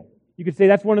conditional. You could say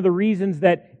that's one of the reasons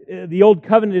that the Old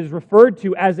Covenant is referred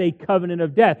to as a covenant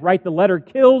of death, right? The letter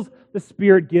kills, the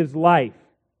Spirit gives life.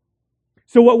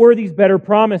 So what were these better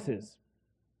promises?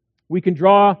 We can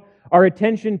draw our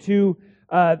attention to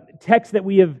texts that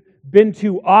we have been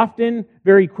to often,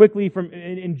 very quickly, from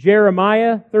in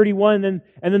Jeremiah 31, and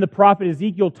then the prophet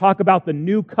Ezekiel talk about the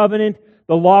new covenant,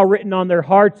 the law written on their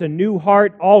hearts, a new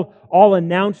heart, all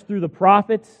announced through the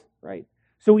prophets, right?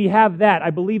 So we have that.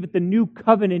 I believe that the new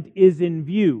covenant is in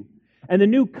view. And the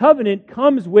new covenant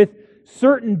comes with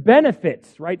certain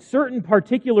benefits, right? Certain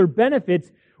particular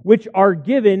benefits which are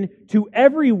given to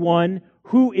everyone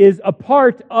who is a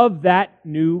part of that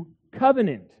new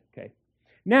covenant. Okay.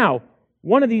 Now,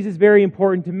 one of these is very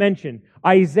important to mention.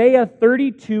 Isaiah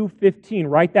 32:15.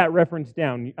 Write that reference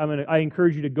down. I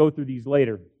encourage you to go through these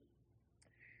later.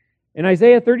 In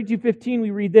Isaiah 32:15 we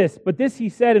read this, "But this He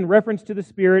said in reference to the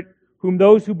Spirit, whom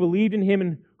those who believed in Him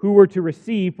and who were to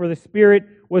receive, for the Spirit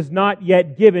was not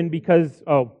yet given because..."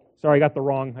 Oh, sorry, I got the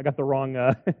wrong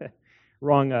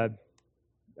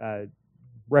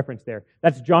reference there.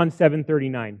 That's John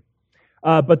 7:39.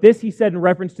 "But this He said in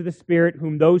reference to the Spirit,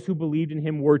 whom those who believed in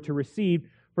Him were to receive,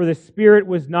 for the Spirit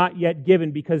was not yet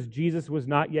given because Jesus was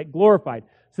not yet glorified."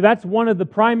 So that's one of the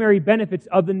primary benefits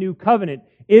of the new covenant,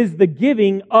 is the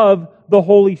giving of the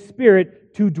Holy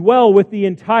Spirit to dwell with the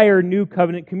entire new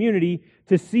covenant community,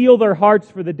 to seal their hearts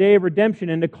for the day of redemption,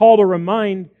 and to call to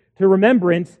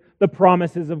remembrance the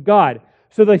promises of God.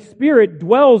 So the Spirit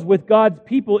dwells with God's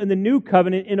people in the new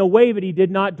covenant in a way that He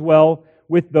did not dwell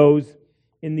with those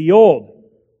in the old.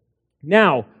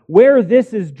 Now, where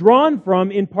this is drawn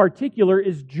from in particular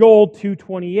is Joel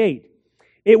 2:28.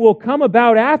 It will come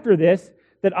about after this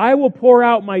that I will pour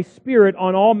out my Spirit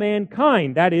on all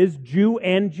mankind, that is, Jew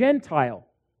and Gentile.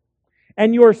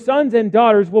 And your sons and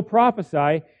daughters will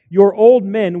prophesy, your old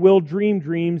men will dream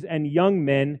dreams, and young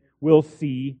men will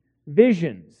see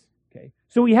visions. Okay.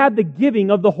 So we have the giving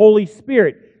of the Holy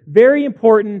Spirit. Very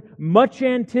important, much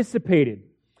anticipated.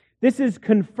 This is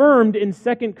confirmed in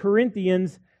 2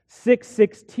 Corinthians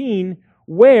 6:16,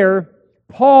 where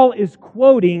Paul is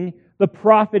quoting the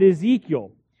prophet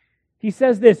Ezekiel. He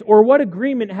says this, "Or what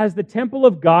agreement has the temple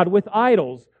of God with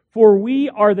idols? For we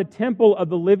are the temple of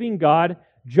the living God,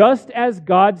 just as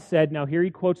God said," now here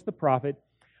he quotes the prophet,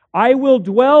 "I will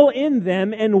dwell in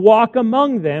them and walk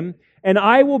among them, and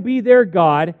I will be their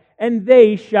God, and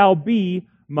they shall be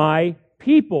my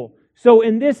people." So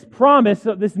in this promise,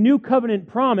 this new covenant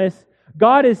promise,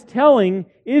 God is telling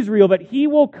Israel that He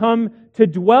will come to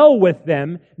dwell with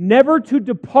them, never to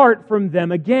depart from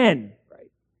them again.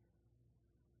 Right?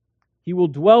 He will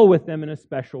dwell with them in a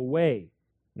special way.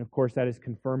 And of course, that is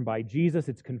confirmed by Jesus.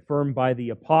 It's confirmed by the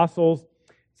apostles.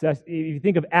 So if you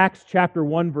think of Acts chapter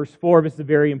 1, verse 4, this is a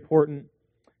very important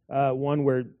one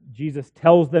where Jesus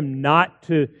tells them not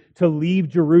to leave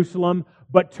Jerusalem,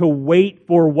 but to wait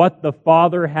for what the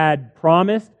Father had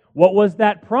promised. What was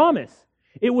that promise?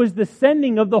 It was the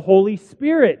sending of the Holy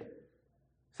Spirit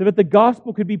so that the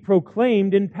gospel could be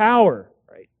proclaimed in power.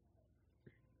 Right?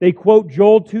 They quote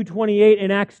Joel 2:28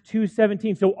 and Acts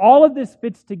 2:17. So all of this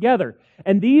fits together.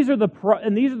 And these are the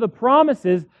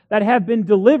promises that have been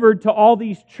delivered to all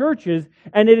these churches,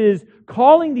 and it is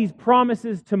calling these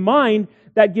promises to mind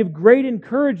that give great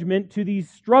encouragement to these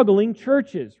struggling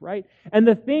churches, right? And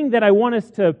the thing that I want us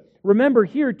to remember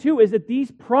here too is that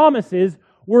these promises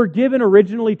were given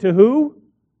originally to who?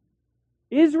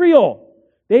 Israel.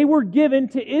 They were given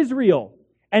to Israel.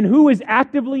 And who is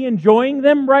actively enjoying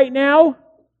them right now?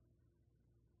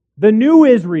 The new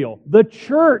Israel, the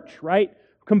church, right?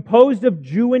 Composed of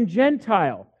Jew and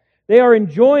Gentile. They are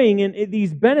enjoying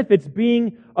these benefits,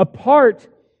 being a part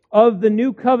of the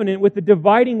new covenant with the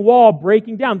dividing wall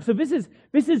breaking down. So this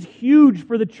is huge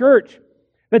for the church,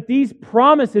 that these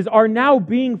promises are now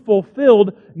being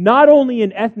fulfilled not only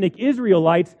in ethnic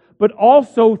Israelites, but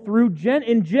also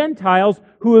in Gentiles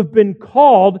who have been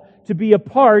called to be a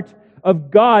part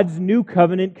of God's new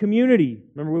covenant community.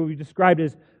 Remember what we described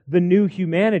as the new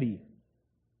humanity.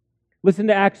 Listen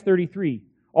to Acts 33,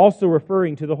 also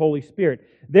referring to the Holy Spirit.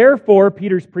 "Therefore,"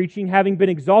 Peter's preaching, "having been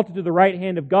exalted to the right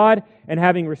hand of God, and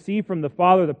having received from the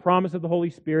Father the promise of the Holy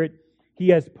Spirit, He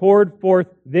has poured forth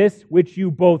this which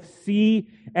you both see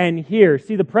and hear."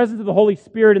 See, the presence of the Holy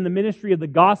Spirit in the ministry of the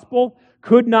gospel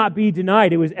could not be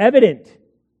denied. It was evident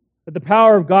that the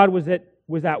power of God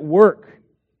was at work.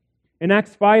 In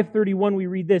Acts 5:31 we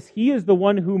read this, "He is the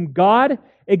one whom God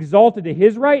exalted to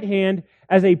His right hand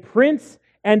as a prince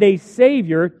and a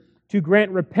savior to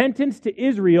grant repentance to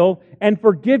Israel and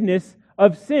forgiveness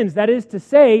of sins." That is to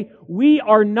say, we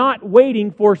are not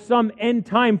waiting for some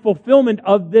end-time fulfillment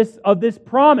of this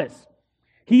promise.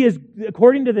 He is,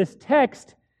 according to this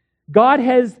text, God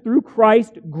has, through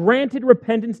Christ, granted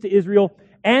repentance to Israel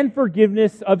and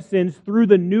forgiveness of sins through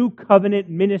the new covenant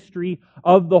ministry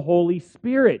of the Holy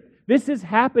Spirit. This is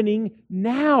happening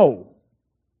now.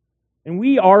 And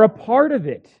we are a part of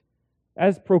it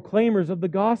as proclaimers of the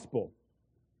gospel.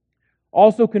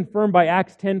 Also confirmed by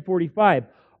Acts 10:45.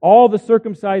 All the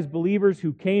circumcised believers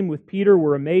who came with Peter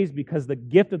were amazed because the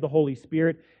gift of the Holy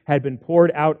Spirit had been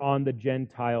poured out on the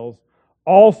Gentiles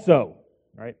also.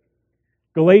 Right?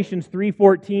 Galatians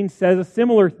 3:14 says a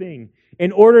similar thing.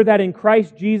 In order that in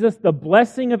Christ Jesus the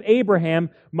blessing of Abraham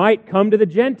might come to the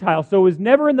Gentiles. So it was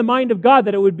never in the mind of God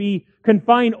that it would be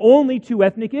confined only to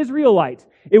ethnic Israelites.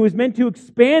 It was meant to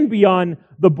expand beyond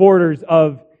the borders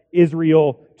of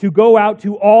Israel, to go out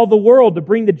to all the world, to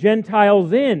bring the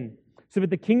Gentiles in, so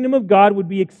that the kingdom of God would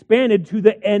be expanded to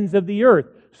the ends of the earth.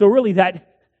 So really that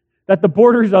the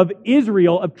borders of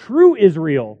Israel, of true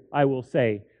Israel, I will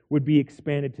say, would be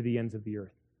expanded to the ends of the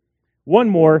earth. One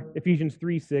more, Ephesians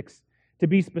 3:6. To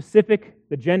be specific,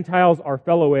 the Gentiles are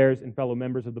fellow heirs and fellow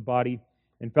members of the body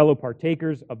and fellow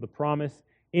partakers of the promise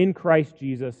in Christ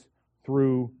Jesus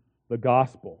through the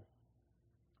gospel.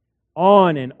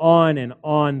 On and on and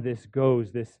on this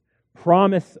goes, this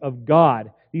promise of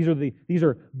God. These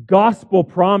are gospel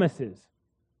promises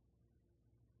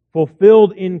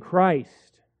fulfilled in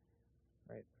Christ.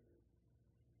 Right?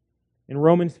 In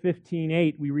Romans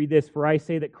 15:8, we read this, "For I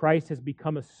say that Christ has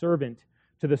become a servant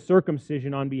to the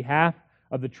circumcision on behalf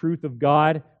of the truth of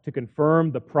God to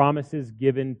confirm the promises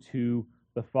given to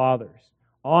the fathers.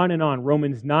 On and on.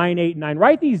 Romans 9, 8, 9.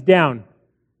 Write these down.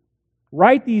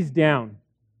 Write these down.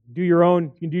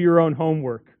 You can do your own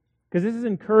homework. Because this is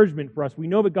encouragement for us. We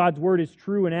know that God's Word is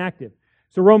true and active.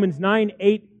 So Romans 9,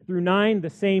 8 through 9, the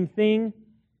same thing.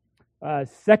 2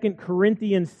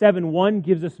 Corinthians 7, 1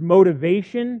 gives us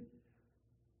motivation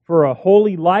for a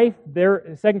holy life.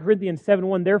 2 Corinthians 7,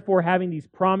 1, therefore, having these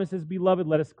promises, beloved,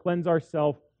 let us cleanse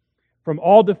ourselves from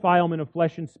all defilement of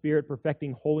flesh and spirit,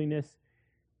 perfecting holiness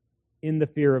in the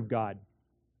fear of God.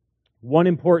 One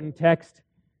important text,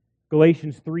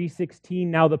 Galatians 3:16,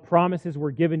 now the promises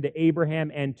were given to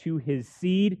Abraham and to his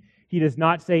seed. He does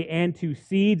not say and to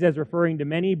seeds as referring to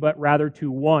many, but rather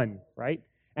to one, right?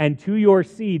 And to your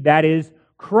seed, that is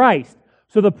Christ.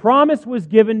 So the promise was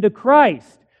given to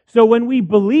Christ. So when we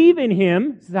believe in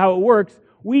Him, this is how it works,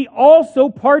 we also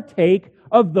partake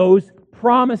of those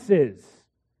promises.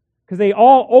 Because they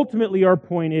all ultimately are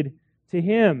pointed to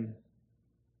Him.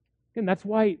 And that's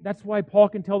why Paul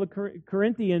can tell the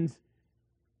Corinthians,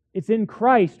 it's in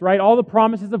Christ, right? All the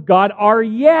promises of God are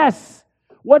yes.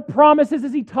 What promises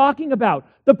is he talking about?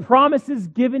 The promises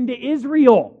given to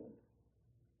Israel.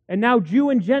 And now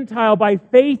Jew and Gentile, by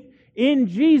faith in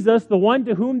Jesus, the one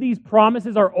to whom these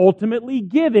promises are ultimately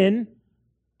given,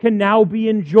 can now be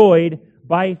enjoyed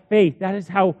by faith. That is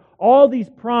how all these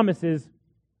promises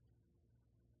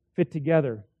fit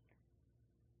together.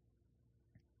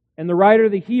 And the writer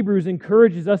of the Hebrews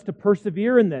encourages us to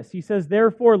persevere in this. He says,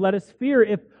 therefore, let us fear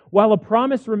if, while a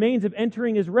promise remains of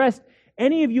entering His rest,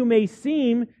 any of you may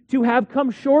seem to have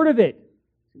come short of it.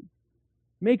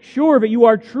 Make sure that you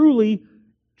are truly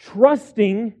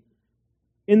trusting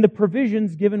in the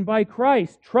provisions given by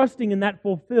Christ, trusting in that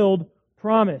fulfilled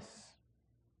promise.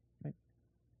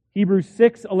 Hebrews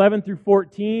 6, 11 through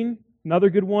 14, another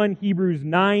good one. Hebrews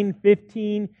 9,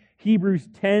 15, Hebrews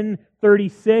 10,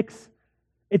 36.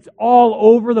 It's all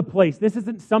over the place. This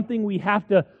isn't something we have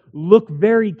to look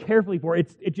very carefully for.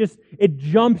 It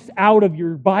jumps out of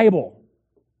your Bible.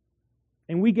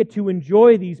 And we get to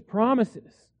enjoy these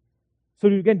promises. So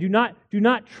again, do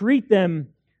not treat them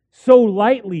so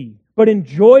lightly, but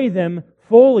enjoy them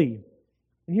fully.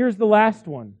 And here's the last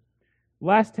one.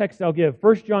 Last text I'll give,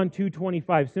 1 John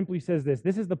 2:25, simply says this.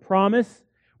 This is the promise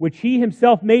which He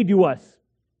Himself made to us,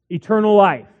 eternal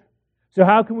life. So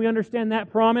how can we understand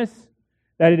that promise?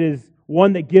 That it is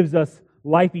one that gives us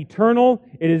life eternal.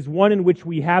 It is one in which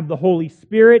we have the Holy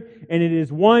Spirit, and it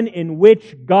is one in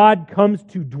which God comes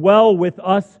to dwell with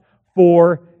us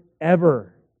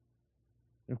forever.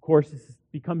 And of course, this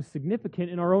becomes significant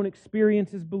in our own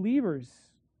experience as believers.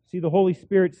 See, the Holy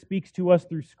Spirit speaks to us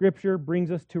through Scripture,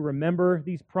 brings us to remember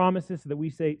these promises so that we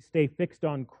stay fixed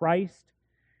on Christ.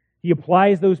 He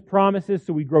applies those promises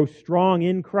so we grow strong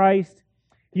in Christ.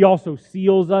 He also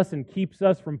seals us and keeps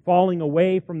us from falling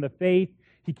away from the faith.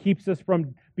 He keeps us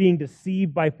from being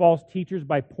deceived by false teachers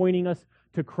by pointing us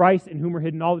to Christ, in whom are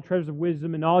hidden all the treasures of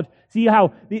wisdom and knowledge. See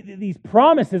how these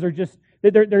promises are just,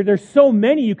 there's so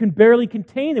many you can barely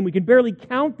contain them. We can barely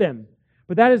count them.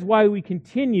 But that is why we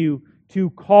continue to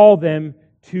call them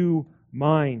to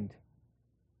mind.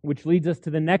 Which leads us to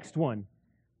the next one.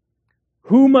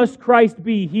 Who must Christ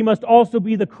be? He must also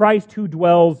be the Christ who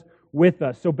dwells with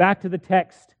us. So back to the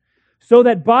text. So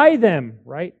that by them,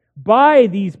 right, by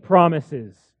these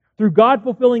promises, through God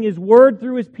fulfilling His word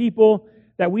through His people,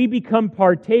 that we become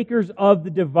partakers of the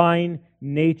divine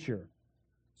nature.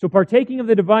 So partaking of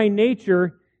the divine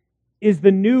nature is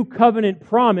the new covenant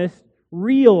promise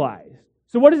realized.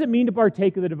 So what does it mean to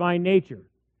partake of the divine nature?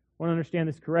 I want to understand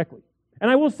this correctly.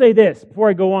 And I will say this before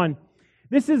I go on.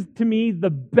 This is, to me, the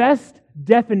best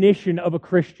definition of a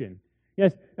Christian.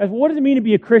 Yes, what does it mean to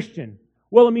be a Christian?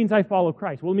 Well, it means I follow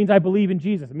Christ. Well, it means I believe in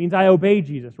Jesus. It means I obey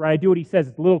Jesus, right? I do what He says.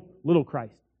 It's little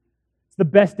Christ. It's the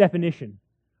best definition.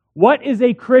 What is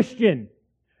a Christian?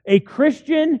 A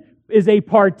Christian is a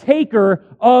partaker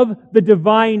of the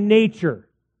divine nature.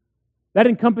 That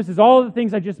encompasses all of the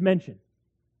things I just mentioned.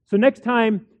 So next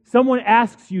time someone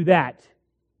asks you that,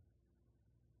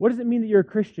 what does it mean that you're a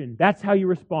Christian? That's how you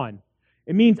respond.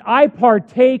 It means I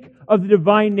partake of the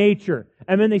divine nature.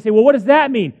 And then they say, well, what does that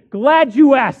mean? Glad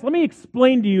you asked. Let me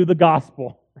explain to you the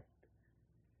gospel.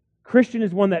 Christian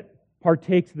is one that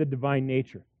partakes of the divine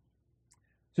nature.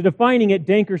 So defining it,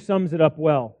 Danker sums it up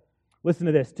well. Listen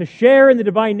to this. To share in the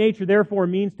divine nature, therefore,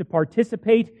 means to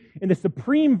participate in the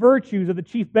supreme virtues of the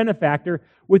chief benefactor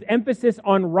with emphasis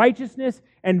on righteousness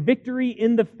and victory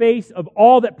in the face of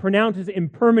all that pronounces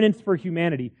impermanence for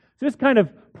humanity. So this kind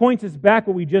of points us back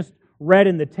what we just read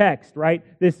in the text, right?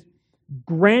 This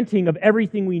granting of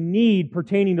everything we need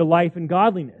pertaining to life and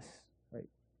godliness. Right?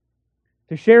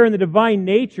 To share in the divine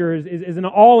nature is an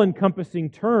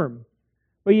all-encompassing term.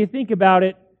 But you think about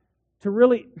it, to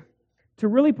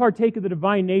really partake of the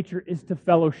divine nature is to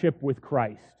fellowship with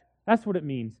Christ. That's what it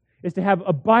means, is to have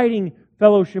abiding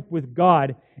fellowship with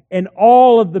God and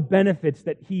all of the benefits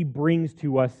that He brings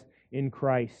to us in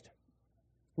Christ.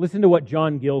 Listen to what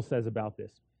John Gill says about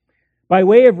this. By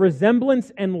way of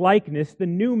resemblance and likeness, the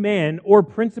new man, or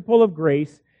principle of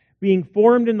grace, being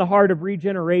formed in the heart of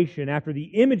regeneration after the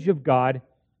image of God,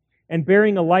 and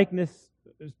bearing a likeness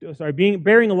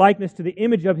to the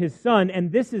image of His Son,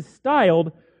 and this is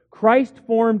styled Christ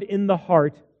formed in the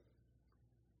heart,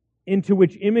 into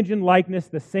which image and likeness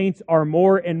the saints are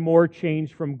more and more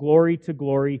changed from glory to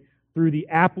glory through the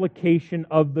application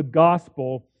of the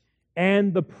gospel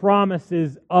and the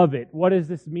promises of it. What does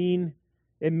this mean?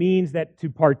 It means that to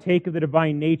partake of the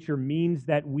divine nature means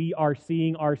that we are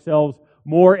seeing ourselves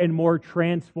more and more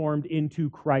transformed into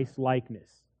Christ's likeness.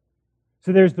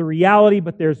 So there's the reality,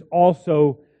 but there's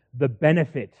also the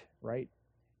benefit, right?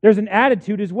 There's an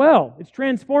attitude as well. It's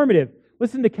transformative.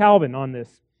 Listen to Calvin on this.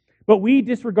 But we,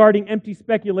 disregarding empty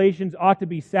speculations, ought to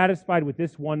be satisfied with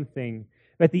this one thing,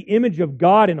 that the image of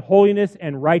God in holiness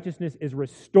and righteousness is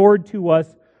restored to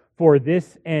us for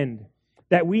this end,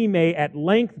 that we may at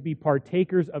length be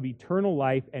partakers of eternal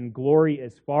life and glory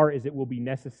as far as it will be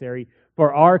necessary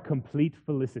for our complete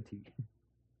felicity,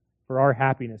 for our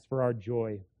happiness, for our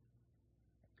joy.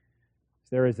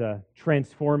 There is a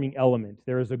transforming element.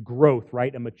 There is a growth,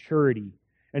 right? A maturity,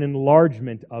 an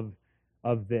enlargement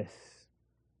of this.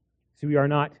 So we are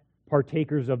not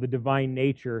partakers of the divine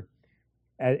nature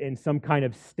in some kind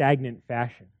of stagnant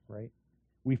fashion, right?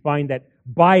 We find that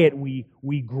by it we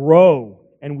grow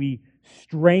and we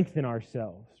strengthen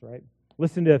ourselves, right?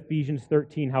 Listen to Ephesians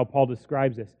 13, how Paul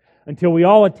describes this. Until we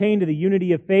all attain to the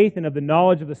unity of faith and of the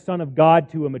knowledge of the Son of God,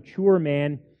 to a mature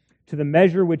man, to the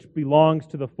measure which belongs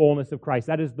to the fullness of Christ.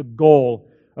 That is the goal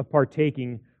of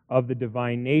partaking of the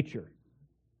divine nature.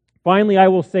 Finally, I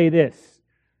will say this.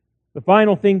 The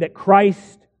final thing that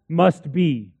Christ must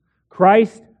be.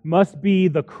 Christ must be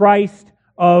the Christ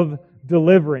of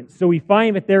deliverance. So we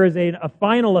find that there is a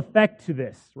final effect to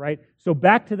this, right? So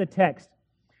back to the text.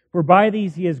 For by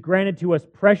these He has granted to us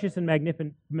precious and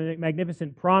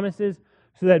magnificent promises,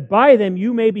 so that by them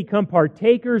you may become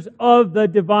partakers of the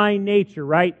divine nature,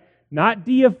 right? Not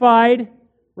deified,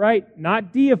 right?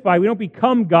 Not deified. We don't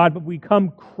become God, but we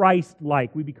become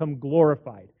Christ-like. We become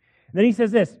glorified. And then he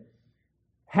says this,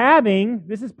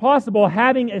 this is possible,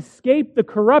 having escaped the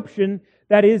corruption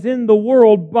that is in the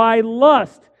world by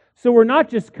lust. So we're not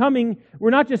just coming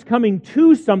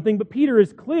to something, but Peter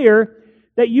is clear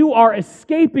that you are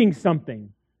escaping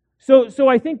something. So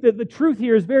I think that the truth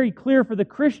here is very clear for the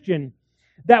Christian,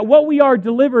 that what we are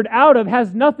delivered out of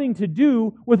has nothing to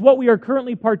do with what we are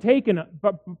currently partaking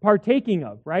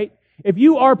of, right? If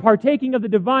you are partaking of the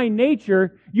divine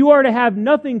nature, you are to have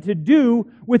nothing to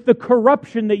do with the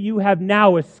corruption that you have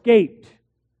now escaped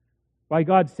by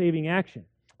God's saving action,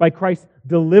 by Christ's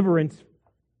deliverance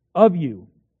of you.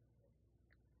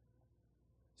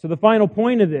 So the final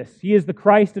point of this, He is the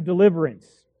Christ of deliverance.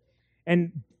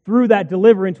 And through that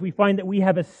deliverance, we find that we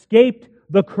have escaped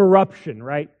the corruption,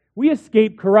 right? We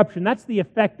escape corruption. That's the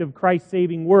effect of Christ's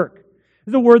saving work.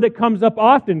 This is a word that comes up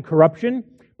often, corruption,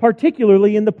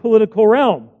 particularly in the political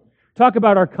realm. Talk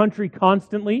about our country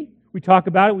constantly. We talk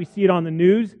about it. We see it on the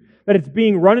news, that it's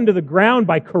being run into the ground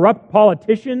by corrupt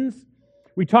politicians.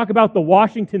 We talk about the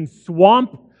Washington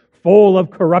swamp full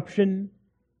of corruption,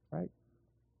 right?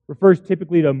 Refers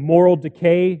typically to moral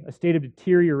decay, a state of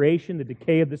deterioration, the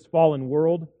decay of this fallen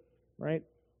world, right?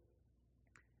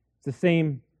 It's the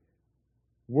same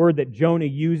word that Jonah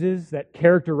uses that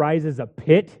characterizes a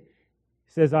pit.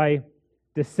 He says, I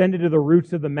descended to the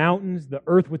roots of the mountains. The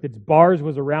earth with its bars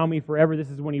was around me forever. This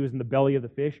is when he was in the belly of the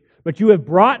fish. But you have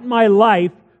brought my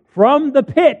life from the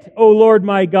pit, O Lord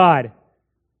my God.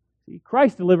 See,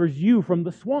 Christ delivers you from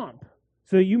the swamp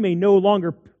so that you may no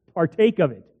longer partake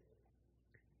of it.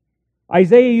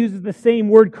 Isaiah uses the same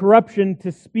word corruption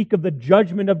to speak of the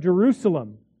judgment of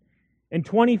Jerusalem. In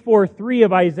 24:3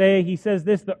 of Isaiah, he says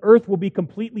this, the earth will be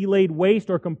completely laid waste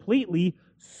or completely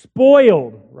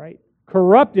spoiled, right?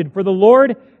 Corrupted, for the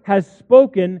Lord has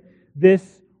spoken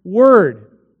this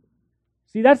word.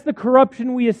 See, that's the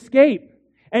corruption we escape.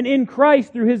 And in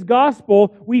Christ, through His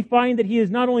gospel, we find that He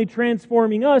is not only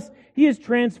transforming us, He is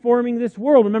transforming this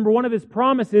world. Remember, one of His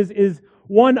promises is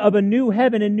one of a new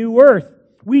heaven and new earth.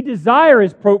 We desire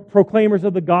as proclaimers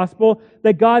of the gospel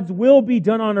that God's will be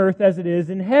done on earth as it is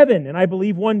in heaven. And I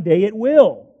believe one day it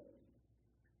will.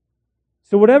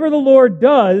 So whatever the Lord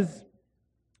does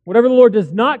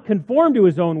not conform to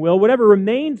His own will, whatever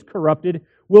remains corrupted,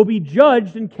 will be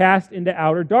judged and cast into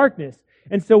outer darkness.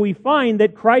 And so we find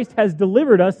that Christ has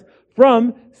delivered us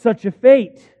from such a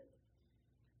fate.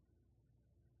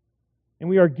 And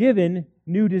we are given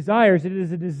new desires. It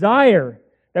is a desire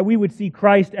that we would see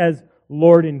Christ as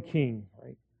Lord and King.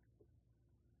 Right?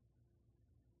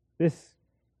 This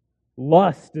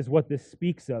lust is what this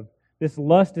speaks of. This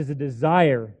lust is a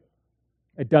desire.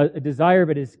 A desire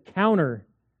that is counter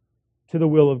to the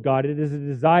will of God. It is a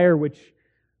desire which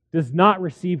does not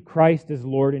receive Christ as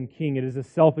Lord and King. It is a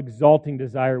self-exalting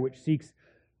desire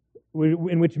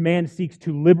in which man seeks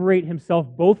to liberate himself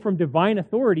both from divine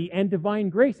authority and divine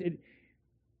grace. It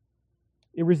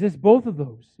resists both of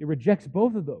those. It rejects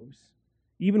both of those,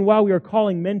 even while we are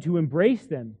calling men to embrace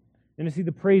them and to see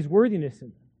the praiseworthiness in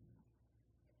them.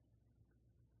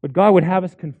 But God would have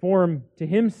us conform to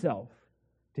Himself,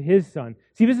 to His Son.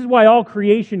 See, this is why all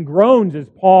creation groans, as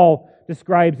Paul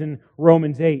describes in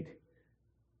Romans 8.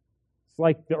 It's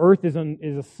like the earth is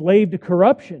a slave to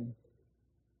corruption.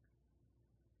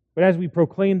 But as we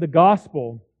proclaim the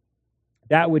gospel,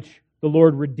 that which the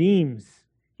Lord redeems,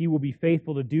 He will be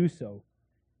faithful to do so.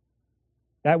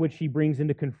 That which He brings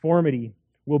into conformity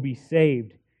will be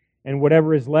saved, and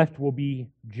whatever is left will be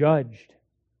judged.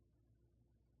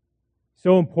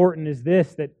 So important is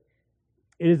this that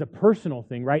it is a personal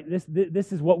thing, right?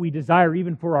 This is what we desire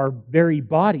even for our very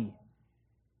body.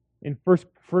 In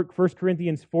 1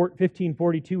 Corinthians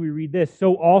 15:42, we read this,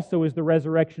 "So also is the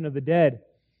resurrection of the dead.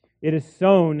 It is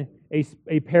sown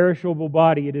a perishable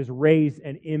body, it is raised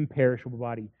an imperishable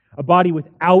body." A body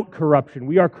without corruption.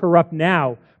 We are corrupt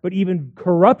now, but even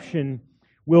corruption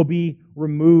will be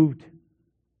removed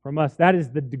from us. That is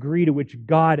the degree to which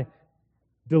God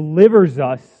delivers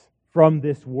us from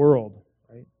this world.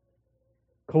 Right?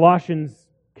 Colossians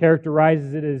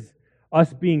characterizes it as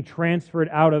us being transferred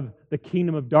out of the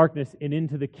kingdom of darkness and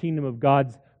into the kingdom of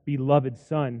God's beloved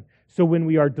Son. So when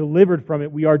we are delivered from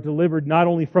it, we are delivered not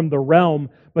only from the realm,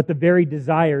 but the very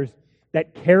desires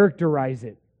that characterize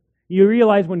it. You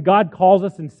realize when God calls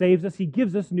us and saves us, He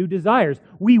gives us new desires.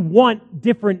 We want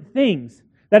different things.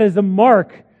 That is a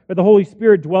mark that the Holy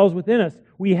Spirit dwells within us.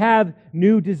 We have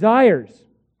new desires.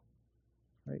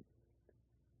 Right?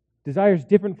 Desires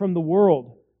different from the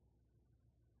world.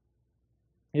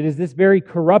 It is this very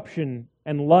corruption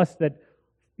and lust that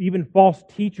even false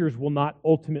teachers will not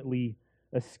ultimately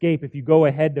escape. If you go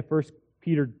ahead to 2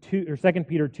 Peter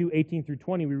 2:18 through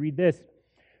 20, we read this.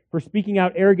 "For speaking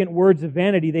out arrogant words of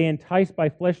vanity, they entice by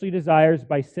fleshly desires,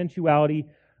 by sensuality,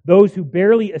 those who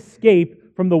barely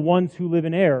escape from the ones who live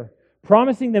in error,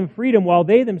 promising them freedom while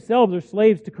they themselves are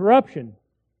slaves to corruption.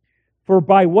 For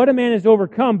by what a man is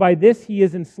overcome, by this he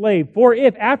is enslaved. For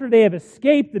if, after they have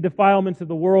escaped the defilements of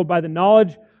the world by the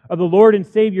knowledge of the Lord and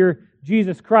Savior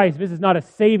Jesus Christ," this is not a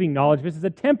saving knowledge, this is a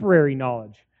temporary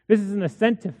knowledge. This is an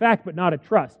assent to fact, but not a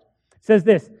trust. It says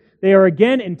this, "They are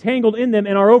again entangled in them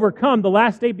and are overcome. The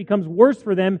last state becomes worse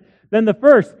for them than the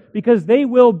first, because they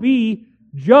will be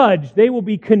judged. They will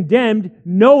be condemned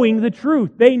knowing the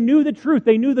truth." They knew the truth.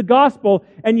 They knew the gospel,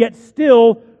 and yet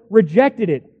still rejected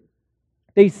it.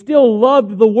 They still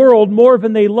loved the world more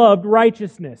than they loved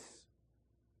righteousness.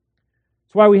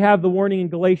 That's why we have the warning in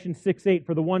Galatians 6:8,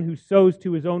 "For the one who sows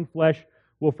to his own flesh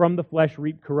will from the flesh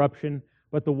reap corruption,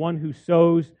 but the one who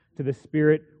sows to the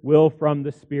Spirit will from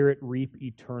the Spirit reap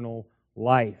eternal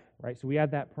life." Right? So we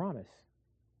have that promise.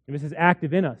 And this is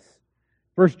active in us.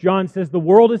 1 John says the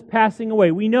world is passing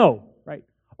away. We know, right?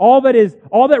 All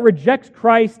that rejects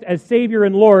Christ as Savior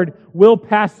and Lord will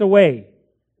pass away.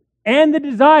 And the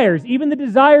desires, even the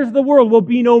desires of the world, will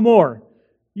be no more.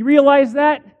 You realize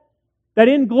that? That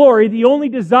in glory, the only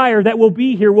desire that will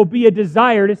be here will be a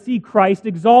desire to see Christ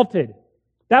exalted.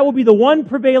 That will be the one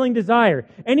prevailing desire.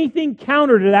 Anything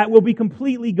counter to that will be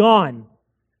completely gone.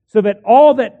 So that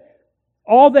all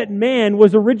that man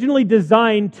was originally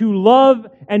designed to love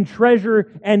and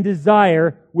treasure and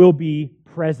desire will be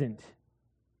present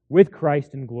with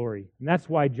Christ in glory. And that's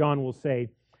why John will say,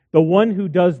 "The one who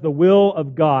does the will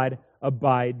of God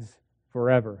abides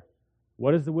forever."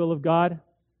 What is the will of God?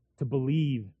 To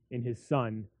believe in His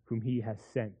Son whom He has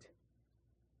sent.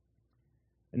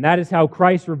 And that is how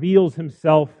Christ reveals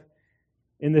Himself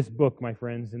in this book, my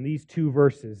friends, in these two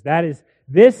verses.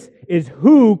 This is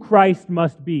who Christ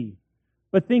must be.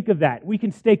 But think of that. We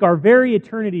can stake our very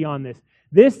eternity on this.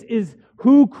 This is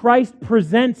who Christ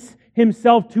presents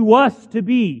Himself to us to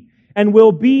be, and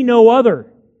will be no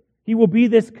other. He will be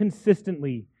this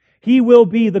consistently. He will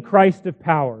be the Christ of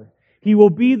power. He will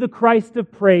be the Christ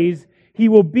of praise. He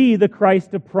will be the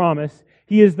Christ of promise.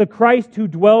 He is the Christ who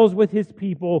dwells with His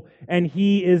people, and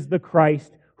He is the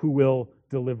Christ who will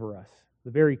deliver us.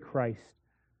 The very Christ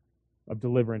of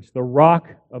deliverance, the rock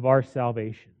of our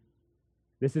salvation.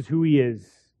 This is who He is,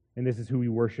 and this is who we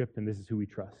worship, and this is who we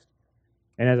trust.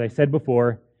 And as I said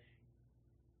before,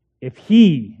 if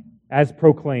He, as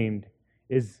proclaimed,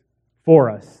 is for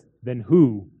us, then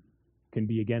who can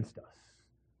be against us?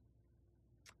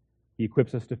 He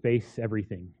equips us to face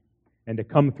everything and to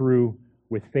come through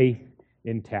with faith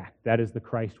intact. That is the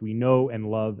Christ we know and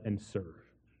love and serve.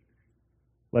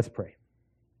 Let's pray.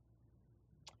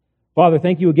 Father,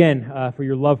 thank you again for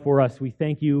your love for us. We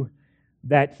thank you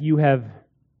that you have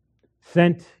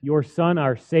sent your Son,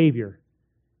 our Savior,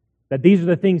 that these are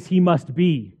the things He must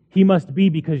be. He must be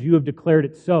because you have declared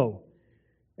it so.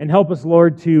 And help us,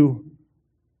 Lord, to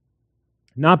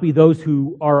not be those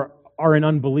who are in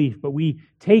unbelief, but we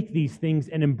take these things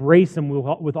and embrace them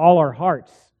with all our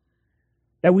hearts.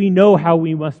 That we know how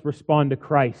we must respond to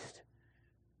Christ.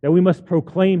 That we must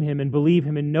proclaim Him and believe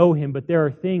Him and know Him. But there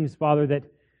are things, Father, that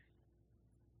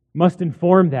must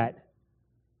inform that.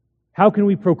 How can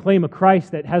we proclaim a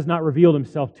Christ that has not revealed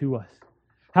Himself to us?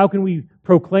 How can we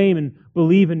proclaim and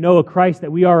believe and know a Christ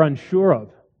that we are unsure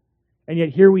of? And yet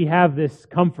here we have this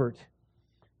comfort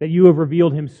that you have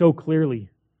revealed Him so clearly,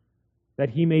 that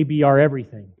He may be our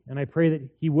everything. And I pray that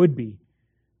He would be,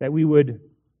 that we would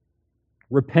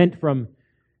repent from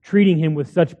treating Him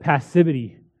with such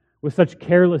passivity, with such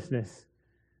carelessness,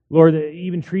 Lord,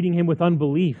 even treating Him with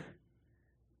unbelief.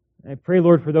 I pray,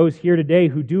 Lord, for those here today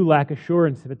who do lack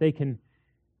assurance, that they can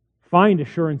find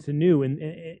assurance anew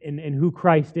in who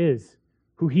Christ is,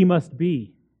 who He must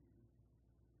be.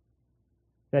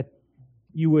 That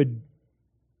you would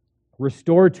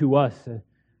restore to us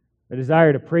a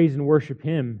desire to praise and worship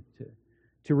Him,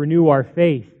 to renew our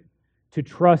faith, to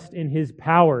trust in His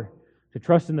power, to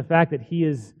trust in the fact that He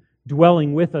is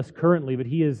dwelling with us currently, but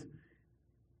He is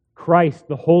Christ,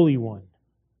 the Holy One,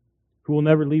 who will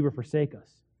never leave or forsake us.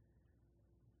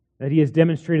 That He has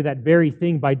demonstrated that very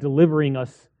thing by delivering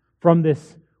us from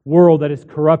this world that is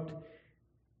corrupt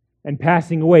and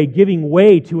passing away, giving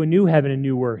way to a new heaven and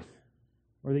new earth,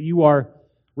 or that you are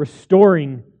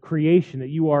restoring creation, that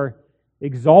you are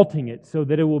exalting it so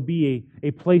that it will be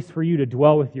a place for you to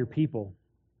dwell with your people.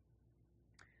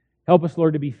 Help us,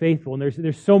 Lord, to be faithful. And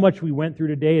there's so much we went through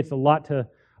today. It's a lot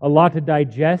to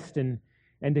digest and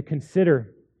to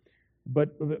consider.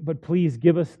 But please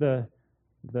give us the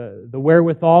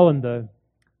wherewithal and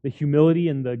the humility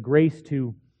and the grace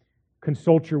to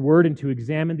consult your word and to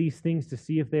examine these things to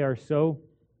see if they are so,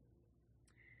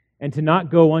 and to not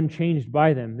go unchanged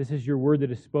by them. This is your word that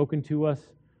is spoken to us,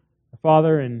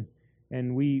 Father,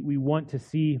 and we want to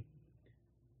see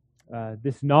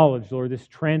this knowledge, Lord, this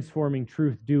transforming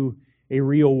truth do a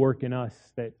real work in us,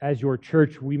 that as your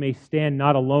church we may stand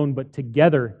not alone but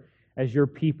together as your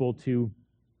people to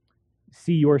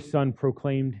see your Son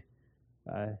proclaimed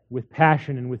with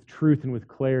passion and with truth and with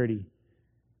clarity,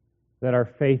 that our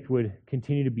faith would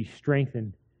continue to be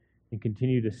strengthened and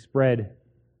continue to spread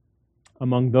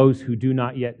among those who do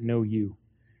not yet know you.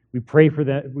 We pray for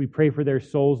that. We pray for their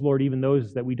souls, Lord, even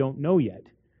those that we don't know yet,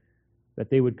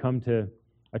 that they would come to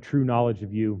a true knowledge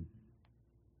of you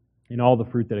and all the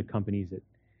fruit that accompanies it.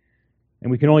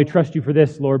 And we can only trust you for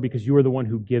this, Lord, because you are the one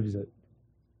who gives it.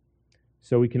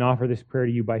 So we can offer this prayer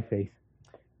to you by faith.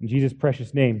 In Jesus'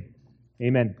 precious name,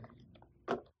 amen.